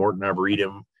underneath it. The Morton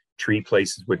Arboretum tree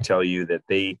places would tell you that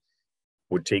they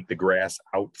would take the grass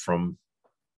out from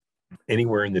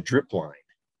anywhere in the drip line.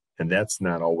 And that's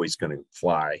not always going to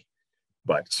fly,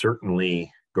 but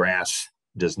certainly grass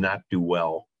does not do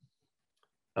well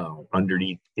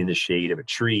underneath in the shade of a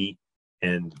tree,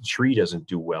 and the tree doesn't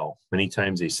do well. Many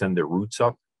times they send their roots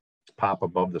up to pop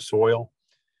above the soil.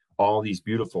 All these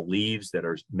beautiful leaves that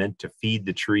are meant to feed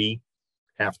the tree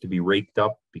have to be raked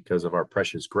up because of our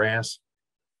precious grass.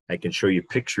 I can show you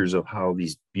pictures of how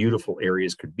these beautiful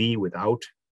areas could be without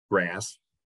grass.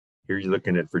 Here you're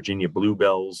looking at Virginia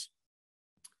bluebells.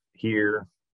 Here,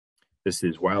 this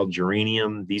is wild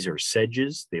geranium. These are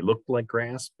sedges. They look like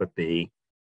grass, but they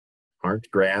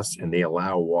aren't grass, and they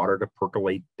allow water to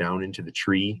percolate down into the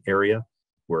tree area,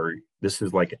 where this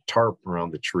is like a tarp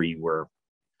around the tree where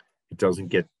it doesn't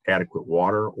get adequate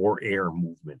water or air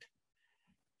movement.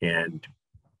 And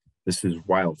this is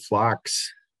wild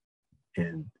phlox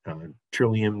and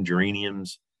trillium,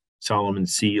 geraniums, Solomon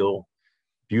seal,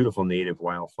 beautiful native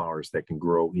wildflowers that can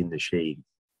grow in the shade.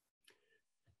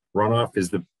 Runoff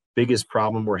is the biggest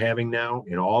problem we're having now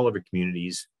in all of the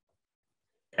communities.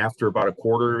 After about a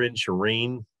quarter inch of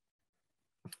rain,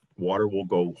 water will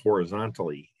go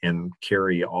horizontally and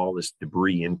carry all this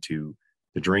debris into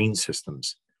the drain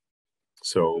systems.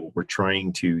 So we're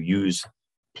trying to use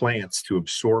plants to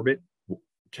absorb it,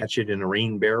 catch it in a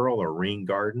rain barrel or rain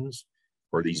gardens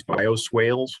or these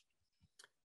bioswales.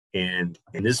 And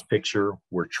in this picture,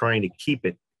 we're trying to keep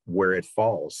it where it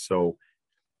falls. So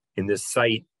in this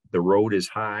site, the road is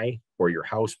high, or your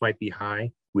house might be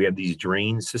high. We have these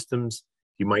drain systems.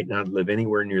 You might not live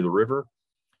anywhere near the river,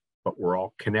 but we're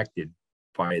all connected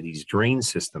by these drain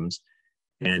systems.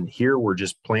 And here we're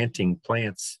just planting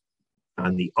plants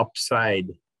on the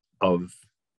upside of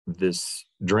this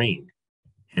drain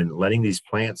and letting these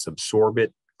plants absorb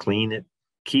it, clean it,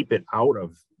 keep it out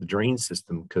of the drain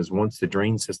system, because once the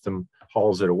drain system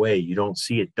hauls it away, you don't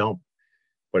see it dump,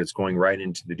 but it's going right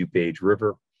into the DuPage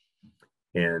River.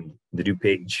 And the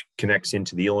DuPage connects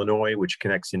into the Illinois, which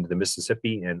connects into the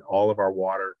Mississippi, and all of our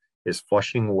water is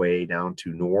flushing away down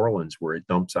to New Orleans, where it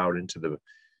dumps out into the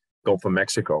Gulf of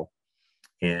Mexico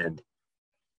and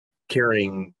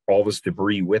carrying all this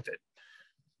debris with it.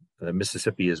 The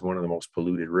Mississippi is one of the most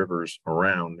polluted rivers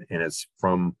around, and it's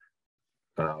from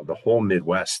the whole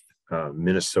Midwest,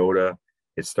 Minnesota.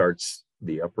 It starts,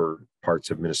 the upper parts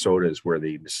of Minnesota is where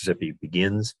the Mississippi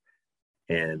begins,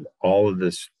 and all of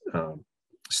this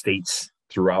states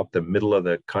throughout the middle of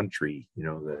the country, you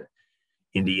know, the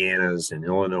Indianas and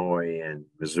Illinois and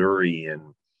Missouri,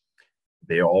 and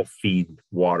they all feed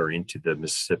water into the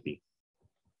Mississippi.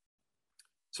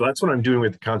 So that's what I'm doing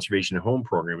with the Conservation at Home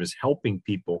program, is helping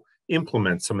people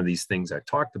implement some of these things I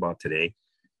talked about today.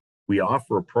 We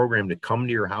offer a program to come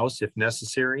to your house if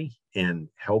necessary and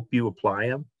help you apply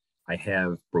them. I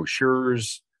have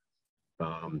brochures,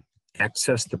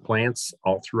 access to plants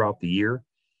all throughout the year,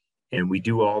 and we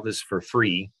do all this for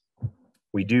free.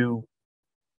 We do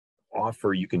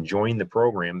offer, you can join the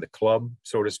program, the club,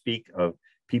 so to speak, of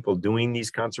people doing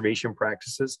these conservation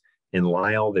practices. In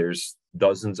Lisle, there's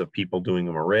dozens of people doing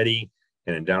them already.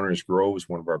 And in Downers Grove is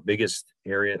one of our biggest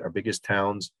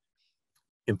towns,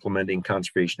 implementing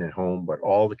conservation at home. But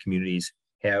all the communities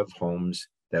have homes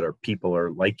that are people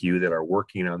are like you that are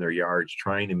working on their yards,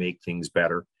 trying to make things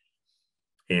better.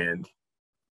 And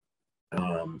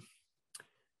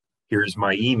here's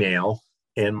my email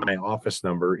and my office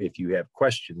number if you have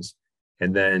questions.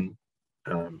 And then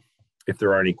if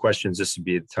there are any questions, this would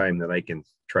be the time that I can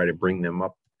try to bring them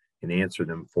up and answer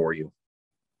them for you.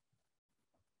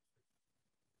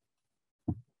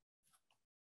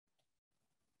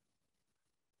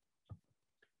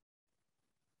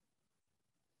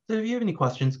 So if you have any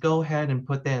questions, go ahead and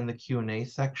put that in the Q&A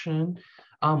section.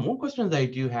 One question that I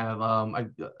do have,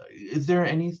 is there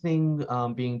anything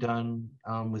being done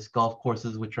with golf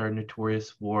courses which are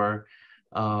notorious for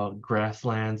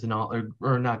grasslands and all,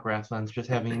 or not grasslands, just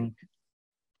having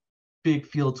big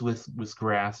fields with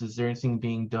grass? Is there anything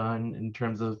being done in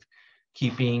terms of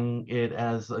keeping it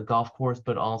as a golf course,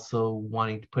 but also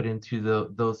wanting to put into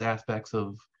those aspects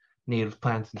of native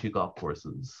plants into golf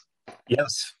courses?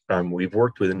 Yes, we've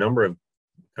worked with a number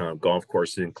of golf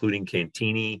courses, including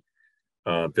Cantini,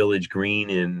 Village Green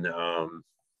in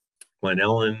Glen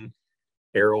Ellen,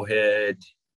 Arrowhead,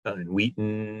 and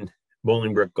Wheaton,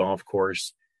 Bolingbrook Golf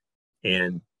Course,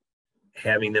 and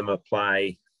having them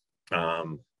apply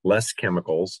less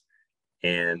chemicals.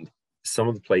 And some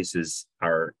of the places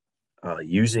are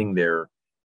using their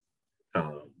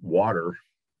water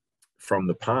from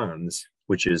the ponds,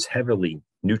 which is heavily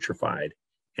nutrified,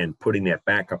 and putting that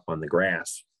back up on the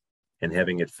grass and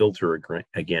having it filter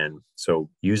again. So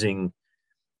using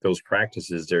those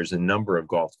practices, there's a number of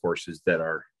golf courses that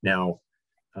are now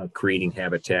creating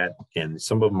habitat, and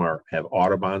some of them have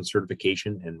Audubon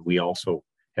certification, and we also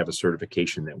have a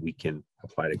certification that we can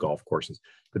apply to golf courses,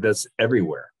 but that's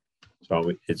everywhere.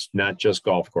 So it's not just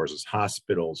golf courses,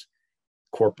 hospitals,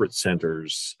 corporate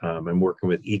centers. I'm working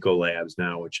with Eco Labs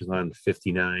now, which is on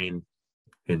 59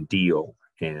 and Deal,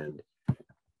 and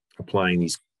applying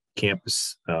these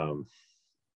campus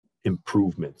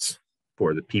improvements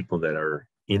for the people that are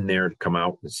in there to come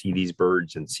out and see these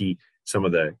birds and see some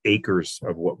of the acres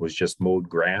of what was just mowed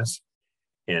grass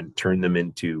and turn them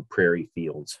into prairie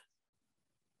fields.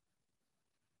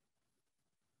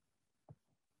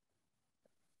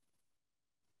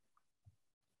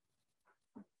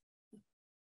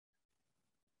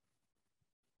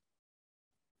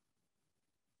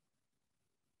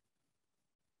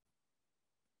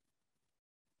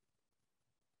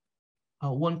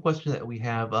 One question that we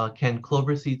have, can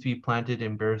clover seeds be planted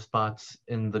in bare spots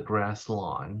in the grass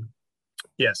lawn?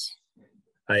 Yes.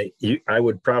 I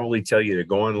would probably tell you to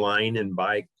go online and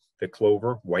buy the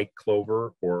clover, white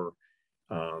clover, or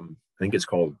I think it's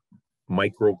called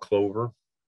micro clover.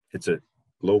 It's a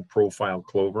low profile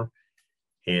clover,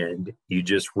 and you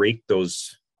just rake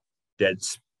those dead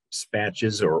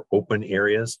spatches or open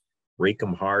areas, rake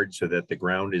them hard so that the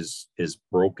ground is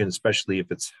broken, especially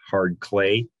if it's hard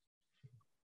clay.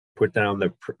 Put down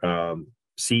the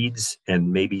seeds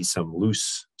and maybe some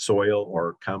loose soil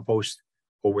or compost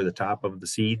over the top of the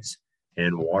seeds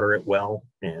and water it well.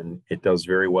 And it does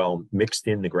very well mixed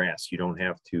in the grass. You don't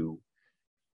have to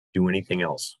do anything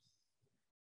else.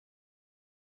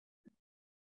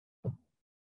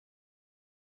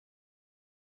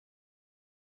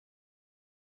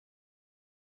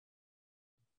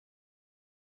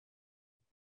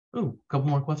 Oh, a couple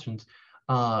more questions.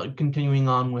 Continuing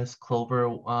on with clover,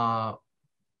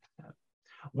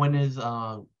 when is,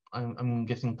 I'm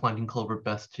guessing planting clover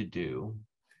best to do?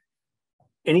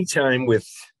 Anytime with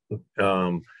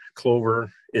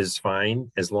clover is fine,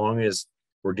 as long as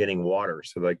we're getting water.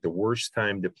 So like the worst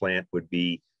time to plant would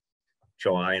be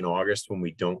July and August when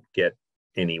we don't get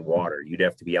any water. You'd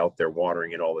have to be out there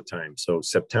watering it all the time. So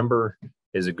September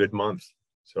is a good month.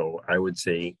 So I would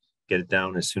say get it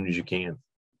down as soon as you can.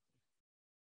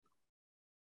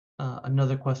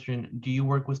 Another question, do you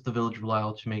work with the Village of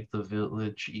Lisle to make the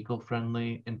village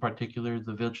eco-friendly? In particular,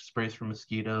 the village sprays for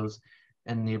mosquitoes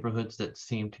and neighborhoods that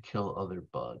seem to kill other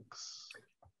bugs.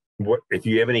 What if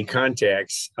you have any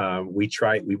contacts? We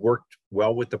worked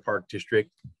well with the park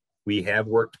district. We have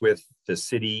worked with the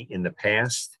city in the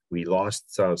past. We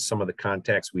lost some of the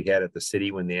contacts we had at the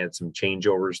city when they had some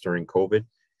changeovers during COVID.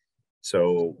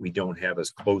 So we don't have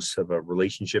as close of a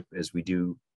relationship as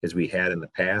we had in the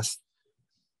past.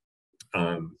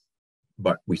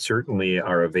 But we certainly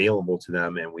are available to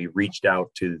them, and we reached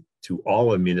out to all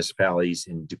the municipalities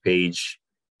in DuPage,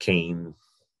 Kane,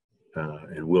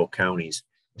 and Will counties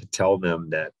to tell them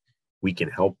that we can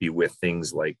help you with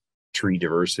things like tree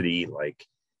diversity, like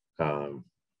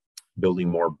building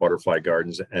more butterfly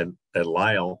gardens. And at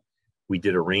Lisle, we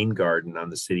did a rain garden on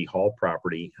the city hall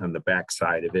property on the back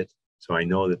side of it. So I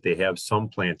know that they have some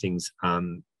plantings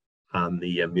on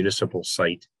the municipal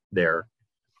site there.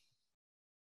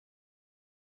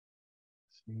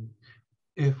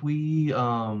 If we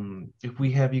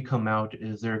have you come out,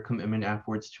 is there a commitment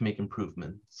afterwards to make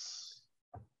improvements?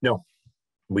 No,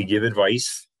 we give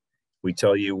advice. We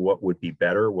tell you what would be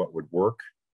better, what would work,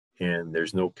 and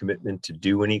there's no commitment to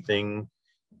do anything.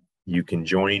 You can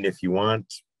join if you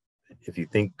want, if you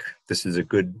think this is a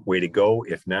good way to go.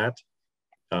 If not,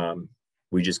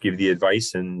 we just give the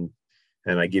advice, and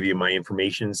I give you my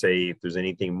information. Say if there's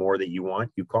anything more that you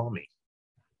want, you call me.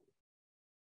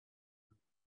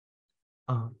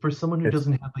 For someone who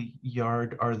doesn't have a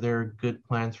yard, are there good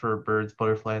plants for birds,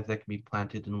 butterflies that can be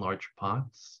planted in large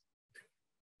pots?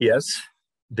 Yes,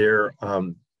 there.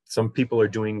 Some people are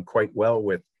doing quite well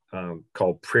with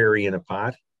called prairie in a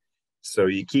pot. So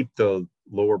you keep the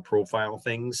lower profile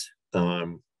things.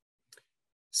 Some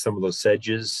of those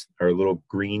sedges are a little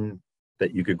green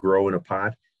that you could grow in a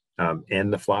pot,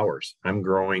 and the flowers. I'm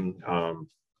growing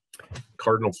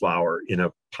cardinal flower in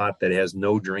a pot that has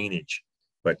no drainage.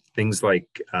 But things like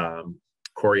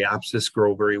coreopsis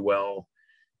grow very well,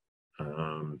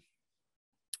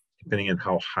 depending on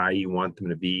how high you want them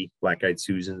to be. Black-eyed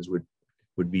Susans would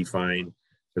be fine.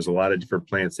 There's a lot of different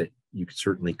plants that you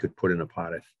certainly could put in a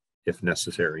pot if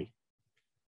necessary.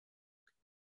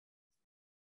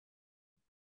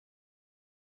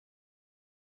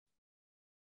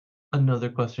 Another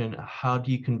question, how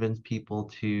do you convince people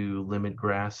to limit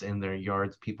grass in their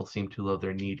yards? People seem to love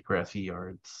their neat grassy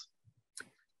yards.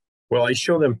 Well, I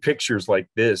show them pictures like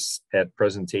this at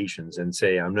presentations and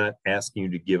say, I'm not asking you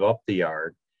to give up the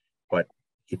yard. But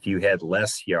if you had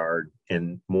less yard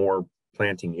and more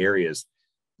planting areas,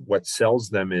 what sells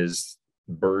them is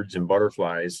birds and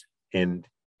butterflies and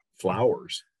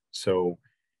flowers. So,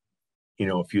 you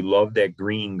know, if you love that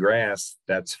green grass,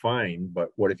 that's fine. But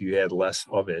what if you had less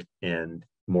of it and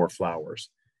more flowers?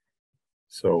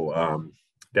 So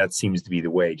that seems to be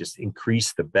the way. Just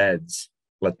increase the beds,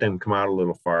 let them come out a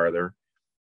little farther,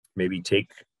 maybe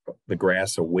take the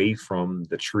grass away from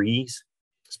the trees,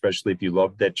 especially if you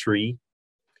love that tree.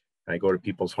 I go to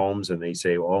people's homes and they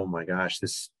say, oh my gosh,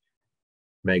 this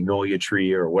magnolia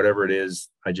tree or whatever it is,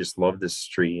 I just love this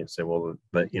tree. And say, well,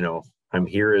 but you know, I'm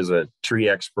here as a tree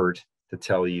expert to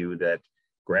tell you that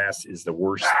grass is the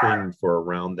worst thing for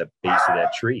around the base of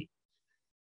that tree.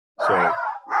 So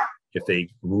if they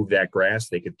move that grass,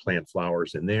 they could plant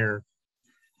flowers in there.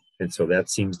 And so that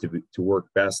seems to work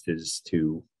best, is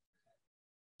to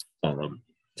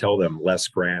tell them less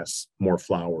grass, more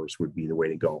flowers would be the way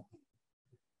to go.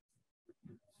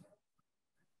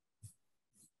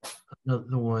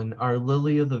 Another one, are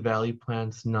lily of the valley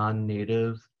plants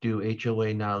non-native? Do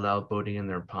HOA not allow boating in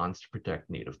their ponds to protect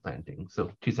native planting?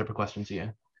 So 2 separate questions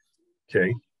here.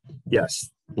 Okay. Yes.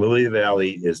 Lily of the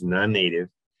valley is non-native.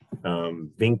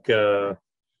 Vinca,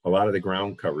 a lot of the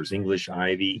ground covers, English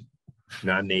ivy,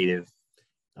 non-native.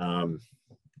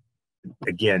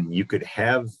 Again, you could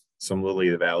have some lily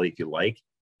of the valley if you like.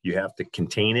 You have to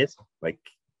contain it. Like,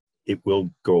 it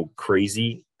will go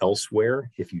crazy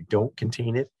elsewhere if you don't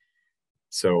contain it.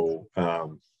 So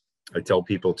I tell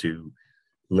people to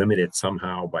limit it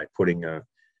somehow by putting a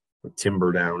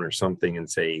timber down or something, and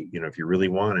say, you know, if you really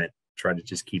want it, try to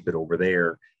just keep it over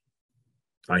there.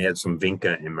 I had some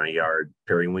vinca in my yard,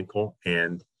 periwinkle,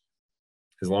 and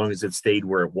as long as it stayed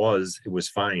where it was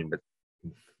fine. But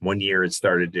one year it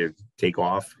started to take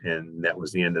off, and that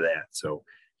was the end of that. So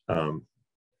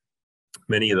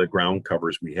many of the ground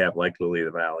covers we have, like lily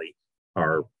of the valley,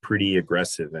 are pretty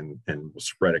aggressive and will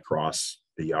spread across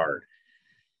the yard.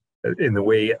 In the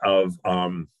way of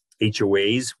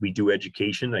HOAs, we do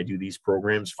education. I do these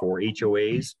programs for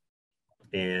HOAs,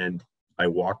 and I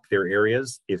walk their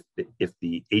areas. If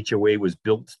the HOA was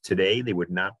built today, they would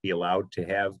not be allowed to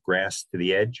have grass to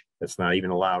the edge. That's not even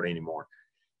allowed anymore.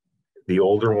 The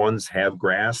older ones have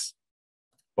grass,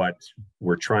 but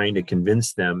we're trying to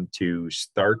convince them to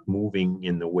start moving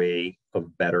in the way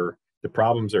of better. The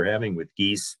problems they're having with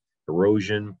geese,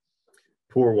 erosion,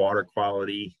 poor water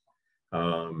quality.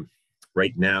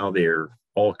 Right now, there are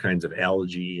all kinds of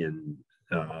algae and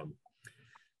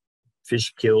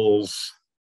fish kills,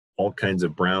 all kinds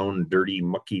of brown, dirty,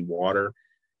 mucky water.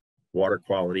 Water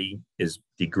quality is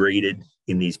degraded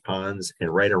in these ponds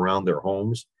and right around their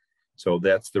homes. So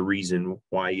that's the reason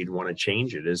why you'd want to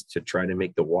change it, is to try to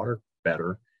make the water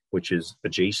better, which is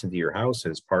adjacent to your house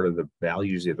and is part of the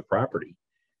values of the property.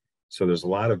 So there's a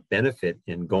lot of benefit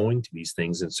in going to these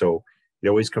things. And so it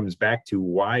always comes back to,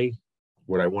 why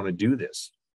would I want to do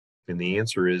this? And the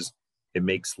answer is, it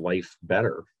makes life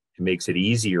better. It makes it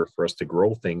easier for us to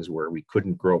grow things where we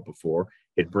couldn't grow before.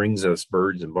 It brings us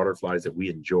birds and butterflies that we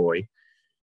enjoy.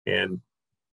 And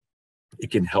it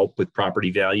can help with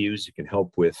property values. It can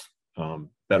help with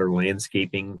better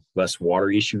landscaping, less water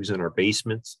issues in our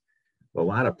basements. A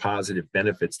lot of positive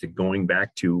benefits to going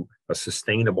back to a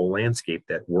sustainable landscape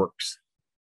that works.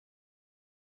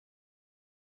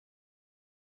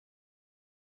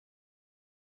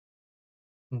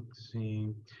 Let's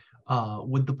see.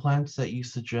 Would the plants that you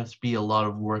suggest be a lot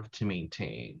of work to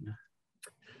maintain?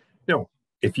 No.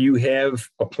 If you have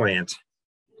a plant,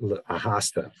 a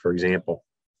hosta, for example,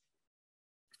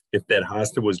 if that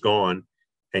hosta was gone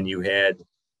and you had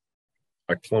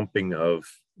a clumping of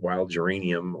wild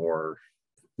geranium or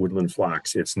woodland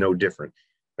phlox, it's no different.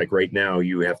 Like right now,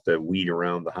 you have to weed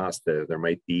around the hosta. There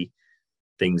might be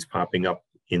things popping up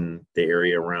in the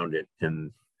area around it,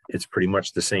 and it's pretty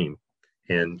much the same.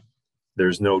 And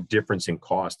there's no difference in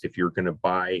cost if you're going to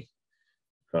buy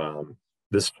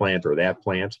this plant or that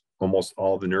plant. Almost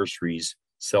all the nurseries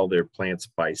sell their plants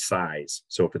by size.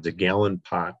 So if it's a gallon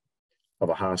pot of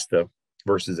a hosta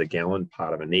versus a gallon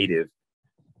pot of a native,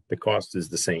 the cost is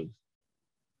the same.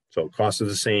 So cost is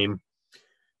the same.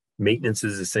 Maintenance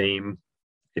is the same.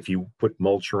 If you put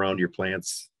mulch around your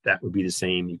plants, that would be the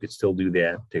same. You could still do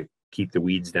that to keep the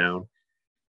weeds down.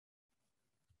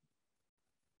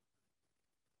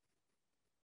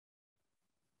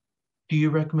 Do you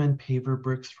recommend paver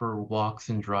bricks for walks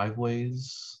and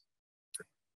driveways?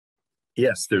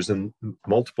 Yes, there's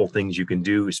multiple things you can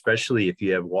do, especially if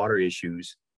you have water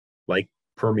issues, like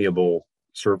permeable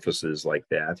surfaces like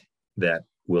that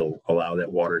will allow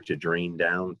that water to drain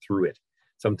down through it.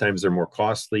 Sometimes they're more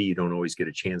costly. You don't always get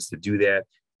a chance to do that.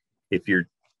 If you're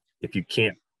If you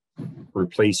can't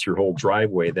replace your whole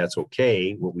driveway, that's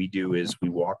okay. What we do is we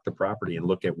walk the property and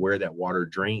look at where that water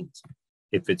drains.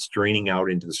 If it's draining out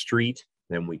into the street,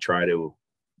 then we try to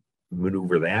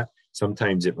maneuver that.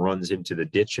 Sometimes it runs into the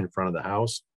ditch in front of the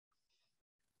house,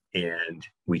 and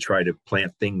we try to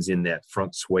plant things in that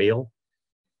front swale.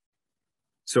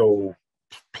 So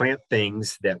plant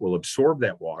things that will absorb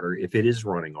that water if it is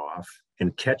running off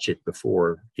and catch it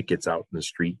before it gets out in the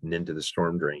street and into the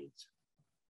storm drains.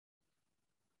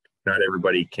 Not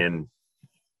everybody can,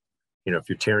 if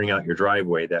you're tearing out your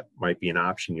driveway, that might be an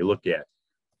option you look at.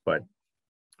 But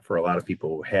for a lot of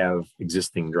people who have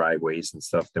existing driveways and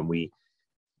stuff, then we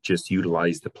just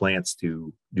utilize the plants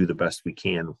to do the best we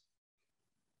can.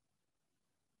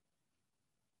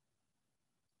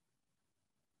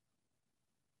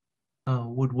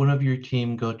 Would one of your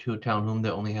team go to a townhome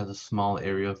that only has a small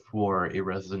area for a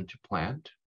resident to plant?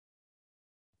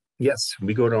 Yes,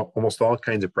 we go to almost all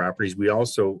kinds of properties. We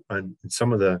also, on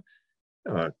some of the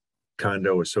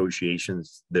condo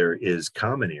associations, there is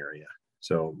common area.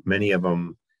 So many of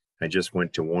them, I just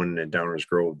went to one in Downers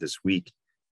Grove this week.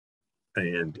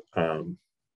 And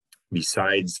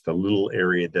besides the little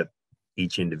area that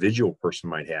each individual person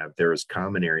might have, there is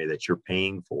common area that you're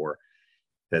paying for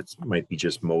that might be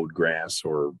just mowed grass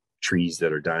or trees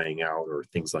that are dying out or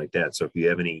things like that. So if you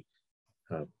have any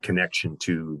connection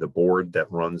to the board that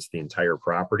runs the entire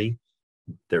property,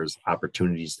 there's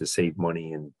opportunities to save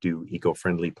money and do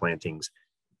eco-friendly plantings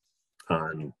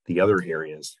on the other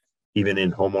areas. Even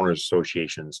in homeowners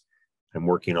associations, I'm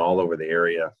working all over the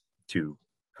area to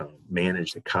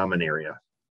manage the common area.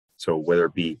 So whether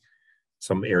it be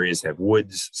some areas have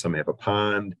woods, some have a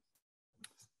pond,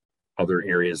 other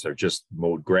areas are just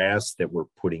mowed grass that we're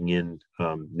putting in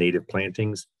native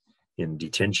plantings in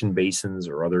detention basins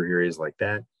or other areas like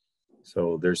that.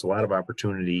 So there's a lot of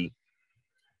opportunity.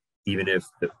 Even if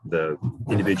the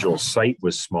individual site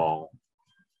was small,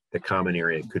 the common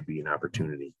area could be an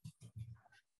opportunity.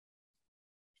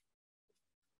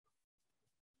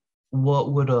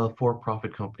 What would a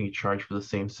for-profit company charge for the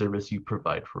same service you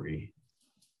provide free?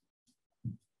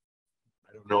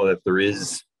 I don't know that there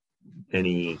is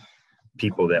any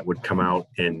people that would come out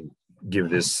and give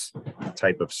this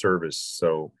type of service.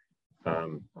 So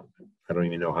I don't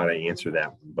even know how to answer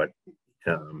that, but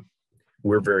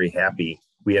we're very happy.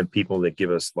 We have people that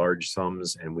give us large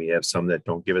sums and we have some that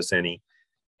don't give us any,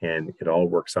 and it all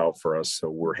works out for us. So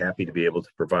we're happy to be able to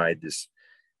provide this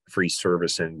free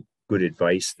service and good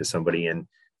advice to somebody. And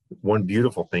one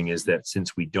beautiful thing is that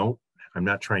since I'm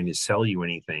not trying to sell you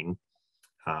anything.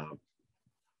 I'm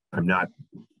not,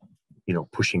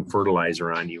 pushing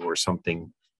fertilizer on you or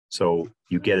something. So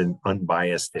you get an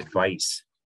unbiased advice.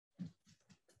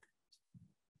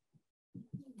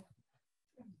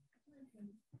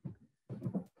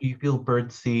 Do you feel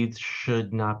bird seeds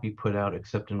should not be put out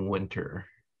except in winter?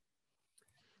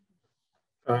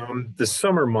 The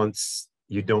summer months,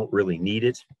 you don't really need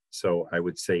it. So I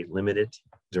would say limit it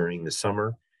during the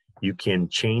summer. You can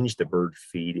change the bird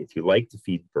feed if you like to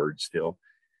feed birds still.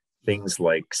 Things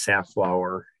like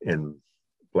safflower and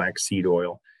black seed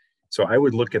oil. So I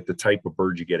would look at the type of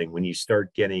bird you're getting. When you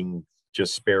start getting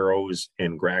just sparrows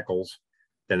and grackles,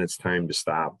 then it's time to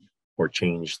stop or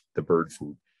change the bird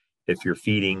food. If you're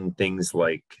feeding things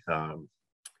like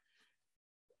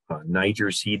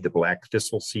Niger seed, the black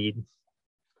thistle seed,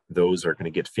 those are going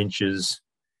to get finches.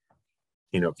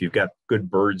 If you've got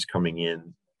good birds coming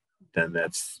in, then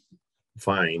that's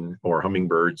fine, or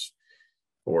hummingbirds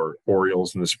or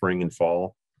orioles in the spring and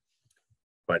fall.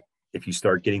 But if you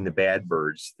start getting the bad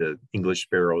birds, the English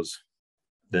sparrows,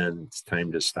 then it's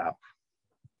time to stop.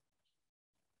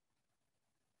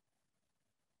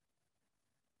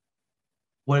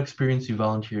 What experience do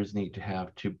volunteers need to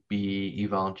have to be a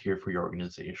volunteer for your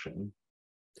organization?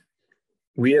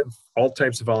 We have all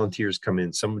types of volunteers come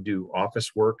in. Some do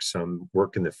office work, some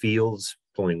work in the fields,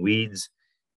 pulling weeds,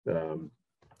 a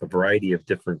variety of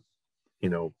different,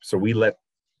 so we let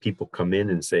people come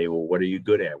in and say, well, what are you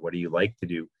good at? What do you like to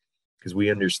do? Because we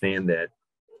understand that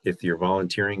if you're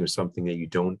volunteering with something that you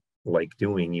don't like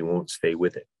doing, you won't stay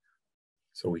with it.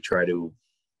 So we try to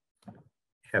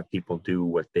have people do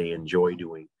what they enjoy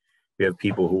doing. We have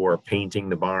people who are painting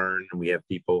the barn, and we have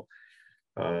people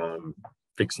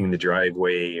fixing the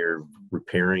driveway or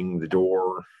repairing the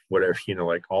door, whatever,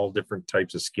 like all different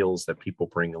types of skills that people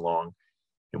bring along,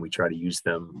 and we try to use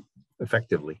them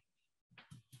effectively.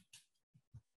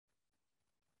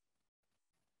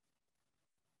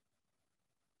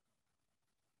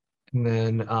 And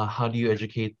then how do you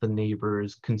educate the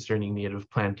neighbors concerning native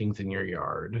plantings in your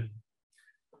yard?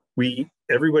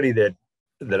 Everybody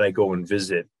that I go and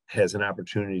visit has an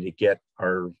opportunity to get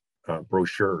our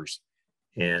brochures,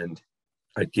 and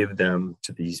I'd give them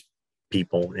to these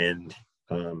people. And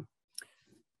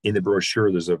in the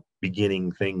brochure, there's a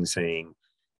beginning thing saying,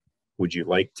 would you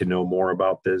like to know more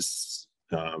about this?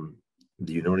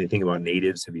 Do you know anything about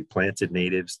natives? Have you planted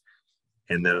natives?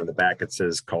 And then on the back, it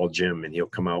says, call Jim and he'll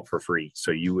come out for free.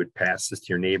 So you would pass this to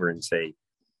your neighbor and say,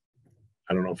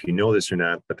 I don't know if you know this or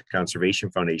not, but the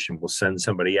Conservation Foundation will send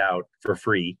somebody out for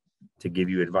free to give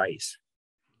you advice.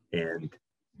 And,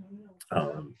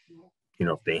 you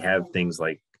know, if they have things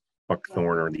like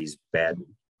buckthorn or these bad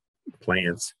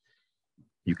plants,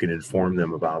 you can inform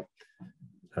them about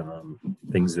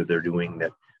things that they're doing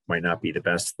that might not be the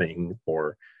best thing.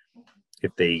 Or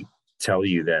if they tell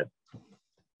you that,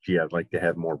 gee, I'd like to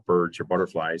have more birds or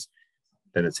butterflies,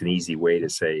 then it's an easy way to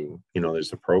say, you know,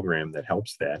 there's a program that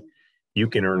helps that. You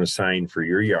can earn a sign for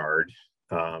your yard.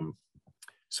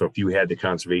 So if you had the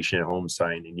Conservation at Home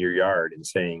sign in your yard and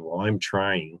saying, well, I'm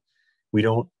trying, we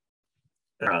don't,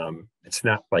 it's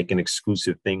not like an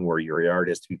exclusive thing where your yard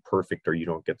has to be perfect or you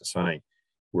don't get the sign.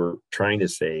 We're trying to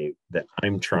say that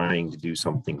I'm trying to do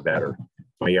something better.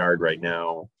 My yard right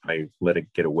now, I let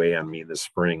it get away on me this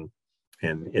spring,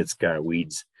 and it's got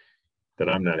weeds that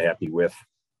I'm not happy with,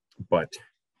 but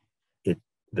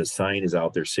the sign is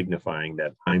out there signifying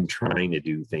that I'm trying to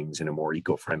do things in a more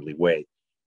eco-friendly way.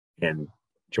 And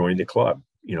join the club,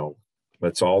 you know,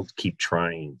 let's all keep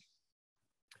trying.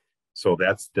 So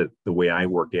that's the way I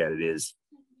work at it. Is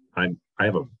I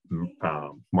have a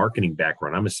marketing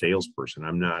background. I'm a salesperson.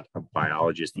 I'm not a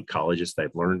biologist, ecologist.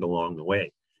 I've learned along the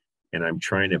way, and I'm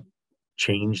trying to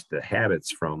change the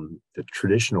habits from the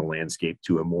traditional landscape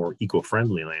to a more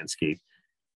eco-friendly landscape.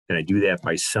 And I do that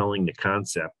by selling the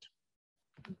concept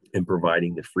and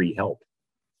providing the free help.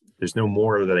 There's no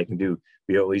more that I can do.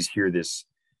 We always hear this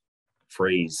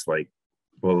phrase like,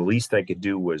 well, the least I could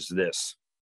do was this.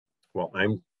 Well,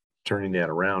 I'm turning that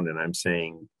around and I'm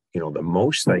saying, you know, the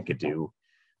most I could do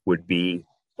would be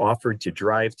offered to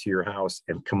drive to your house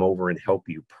and come over and help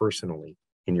you personally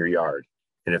in your yard.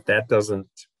 And if that doesn't,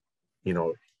 you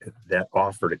know, that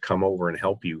offer to come over and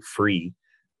help you free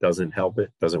doesn't help,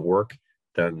 it doesn't work,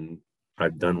 then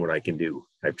I've done what I can do.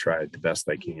 I've tried the best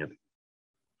I can.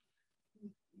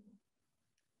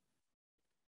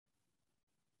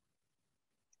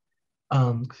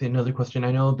 Another question.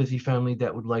 I know a busy family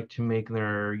that would like to make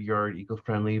their yard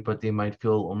eco-friendly, but they might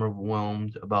feel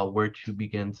overwhelmed about where to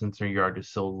begin since their yard is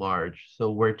so large.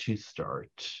 So where to start?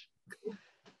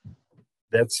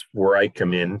 That's where I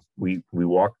come in. We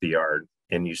walk the yard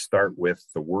and you start with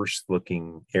the worst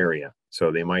looking area.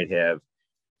 So they might have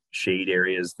shade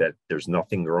areas that there's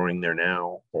nothing growing there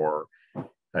now, or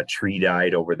a tree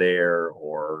died over there,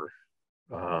 or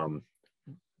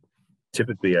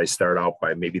typically I start out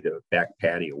by maybe the back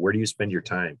patio. Where do you spend your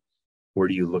time? Where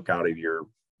do you look out of your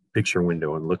picture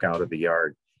window and look out of the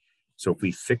yard? So if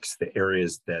we fix the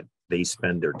areas that they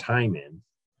spend their time in,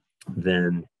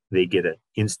 then they get an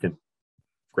instant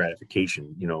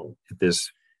gratification. You know, if this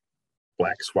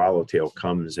black swallowtail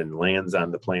comes and lands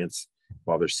on the plants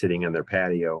while they're sitting on their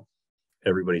patio,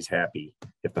 everybody's happy.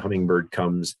 If the hummingbird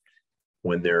comes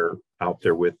when they're out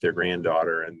there with their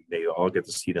granddaughter and they all get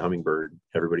to see the hummingbird,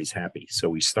 everybody's happy. So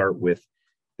we start with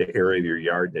the area of your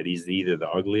yard that is either the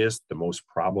ugliest, the most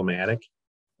problematic,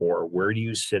 or where do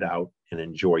you sit out and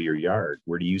enjoy your yard?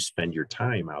 Where do you spend your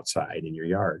time outside in your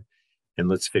yard? And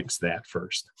let's fix that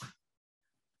first.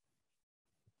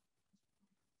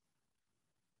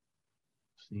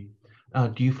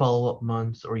 Do you follow up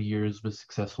months or years with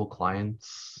successful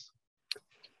clients?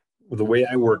 Well, the way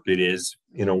I work it is,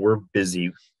 you know, we're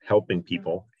busy helping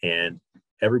people and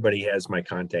everybody has my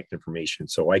contact information.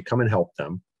 So I come and help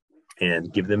them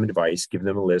and give them advice, give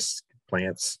them a list,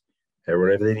 plants, or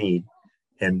whatever they need,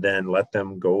 and then let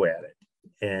them go at it.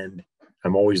 And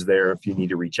I'm always there if you need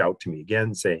to reach out to me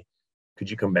again, say, could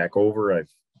you come back over?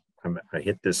 I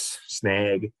hit this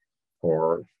snag,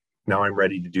 or now I'm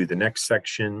ready to do the next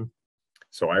section.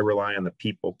 So I rely on the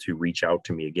people to reach out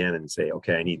to me again and say,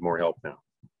 okay, I need more help now.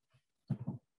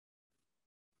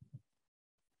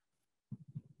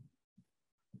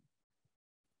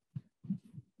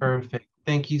 Perfect.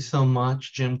 Thank you so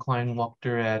much, Jim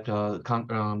Klein-Wachter at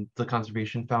the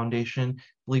Conservation Foundation. I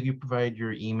believe you provide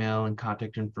your email and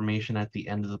contact information at the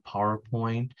end of the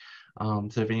PowerPoint.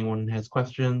 So if anyone has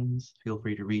questions, feel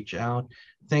free to reach out.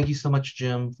 Thank you so much,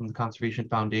 Jim, from the Conservation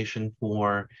Foundation,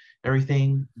 for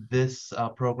everything. This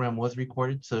program was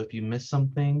recorded, so if you missed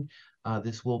something,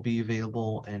 this will be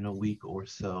available in a week or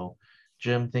so.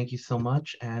 Jim, thank you so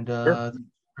much, and Sure.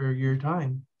 for your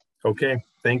time. Okay.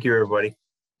 Thank you, everybody.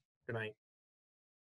 Good night.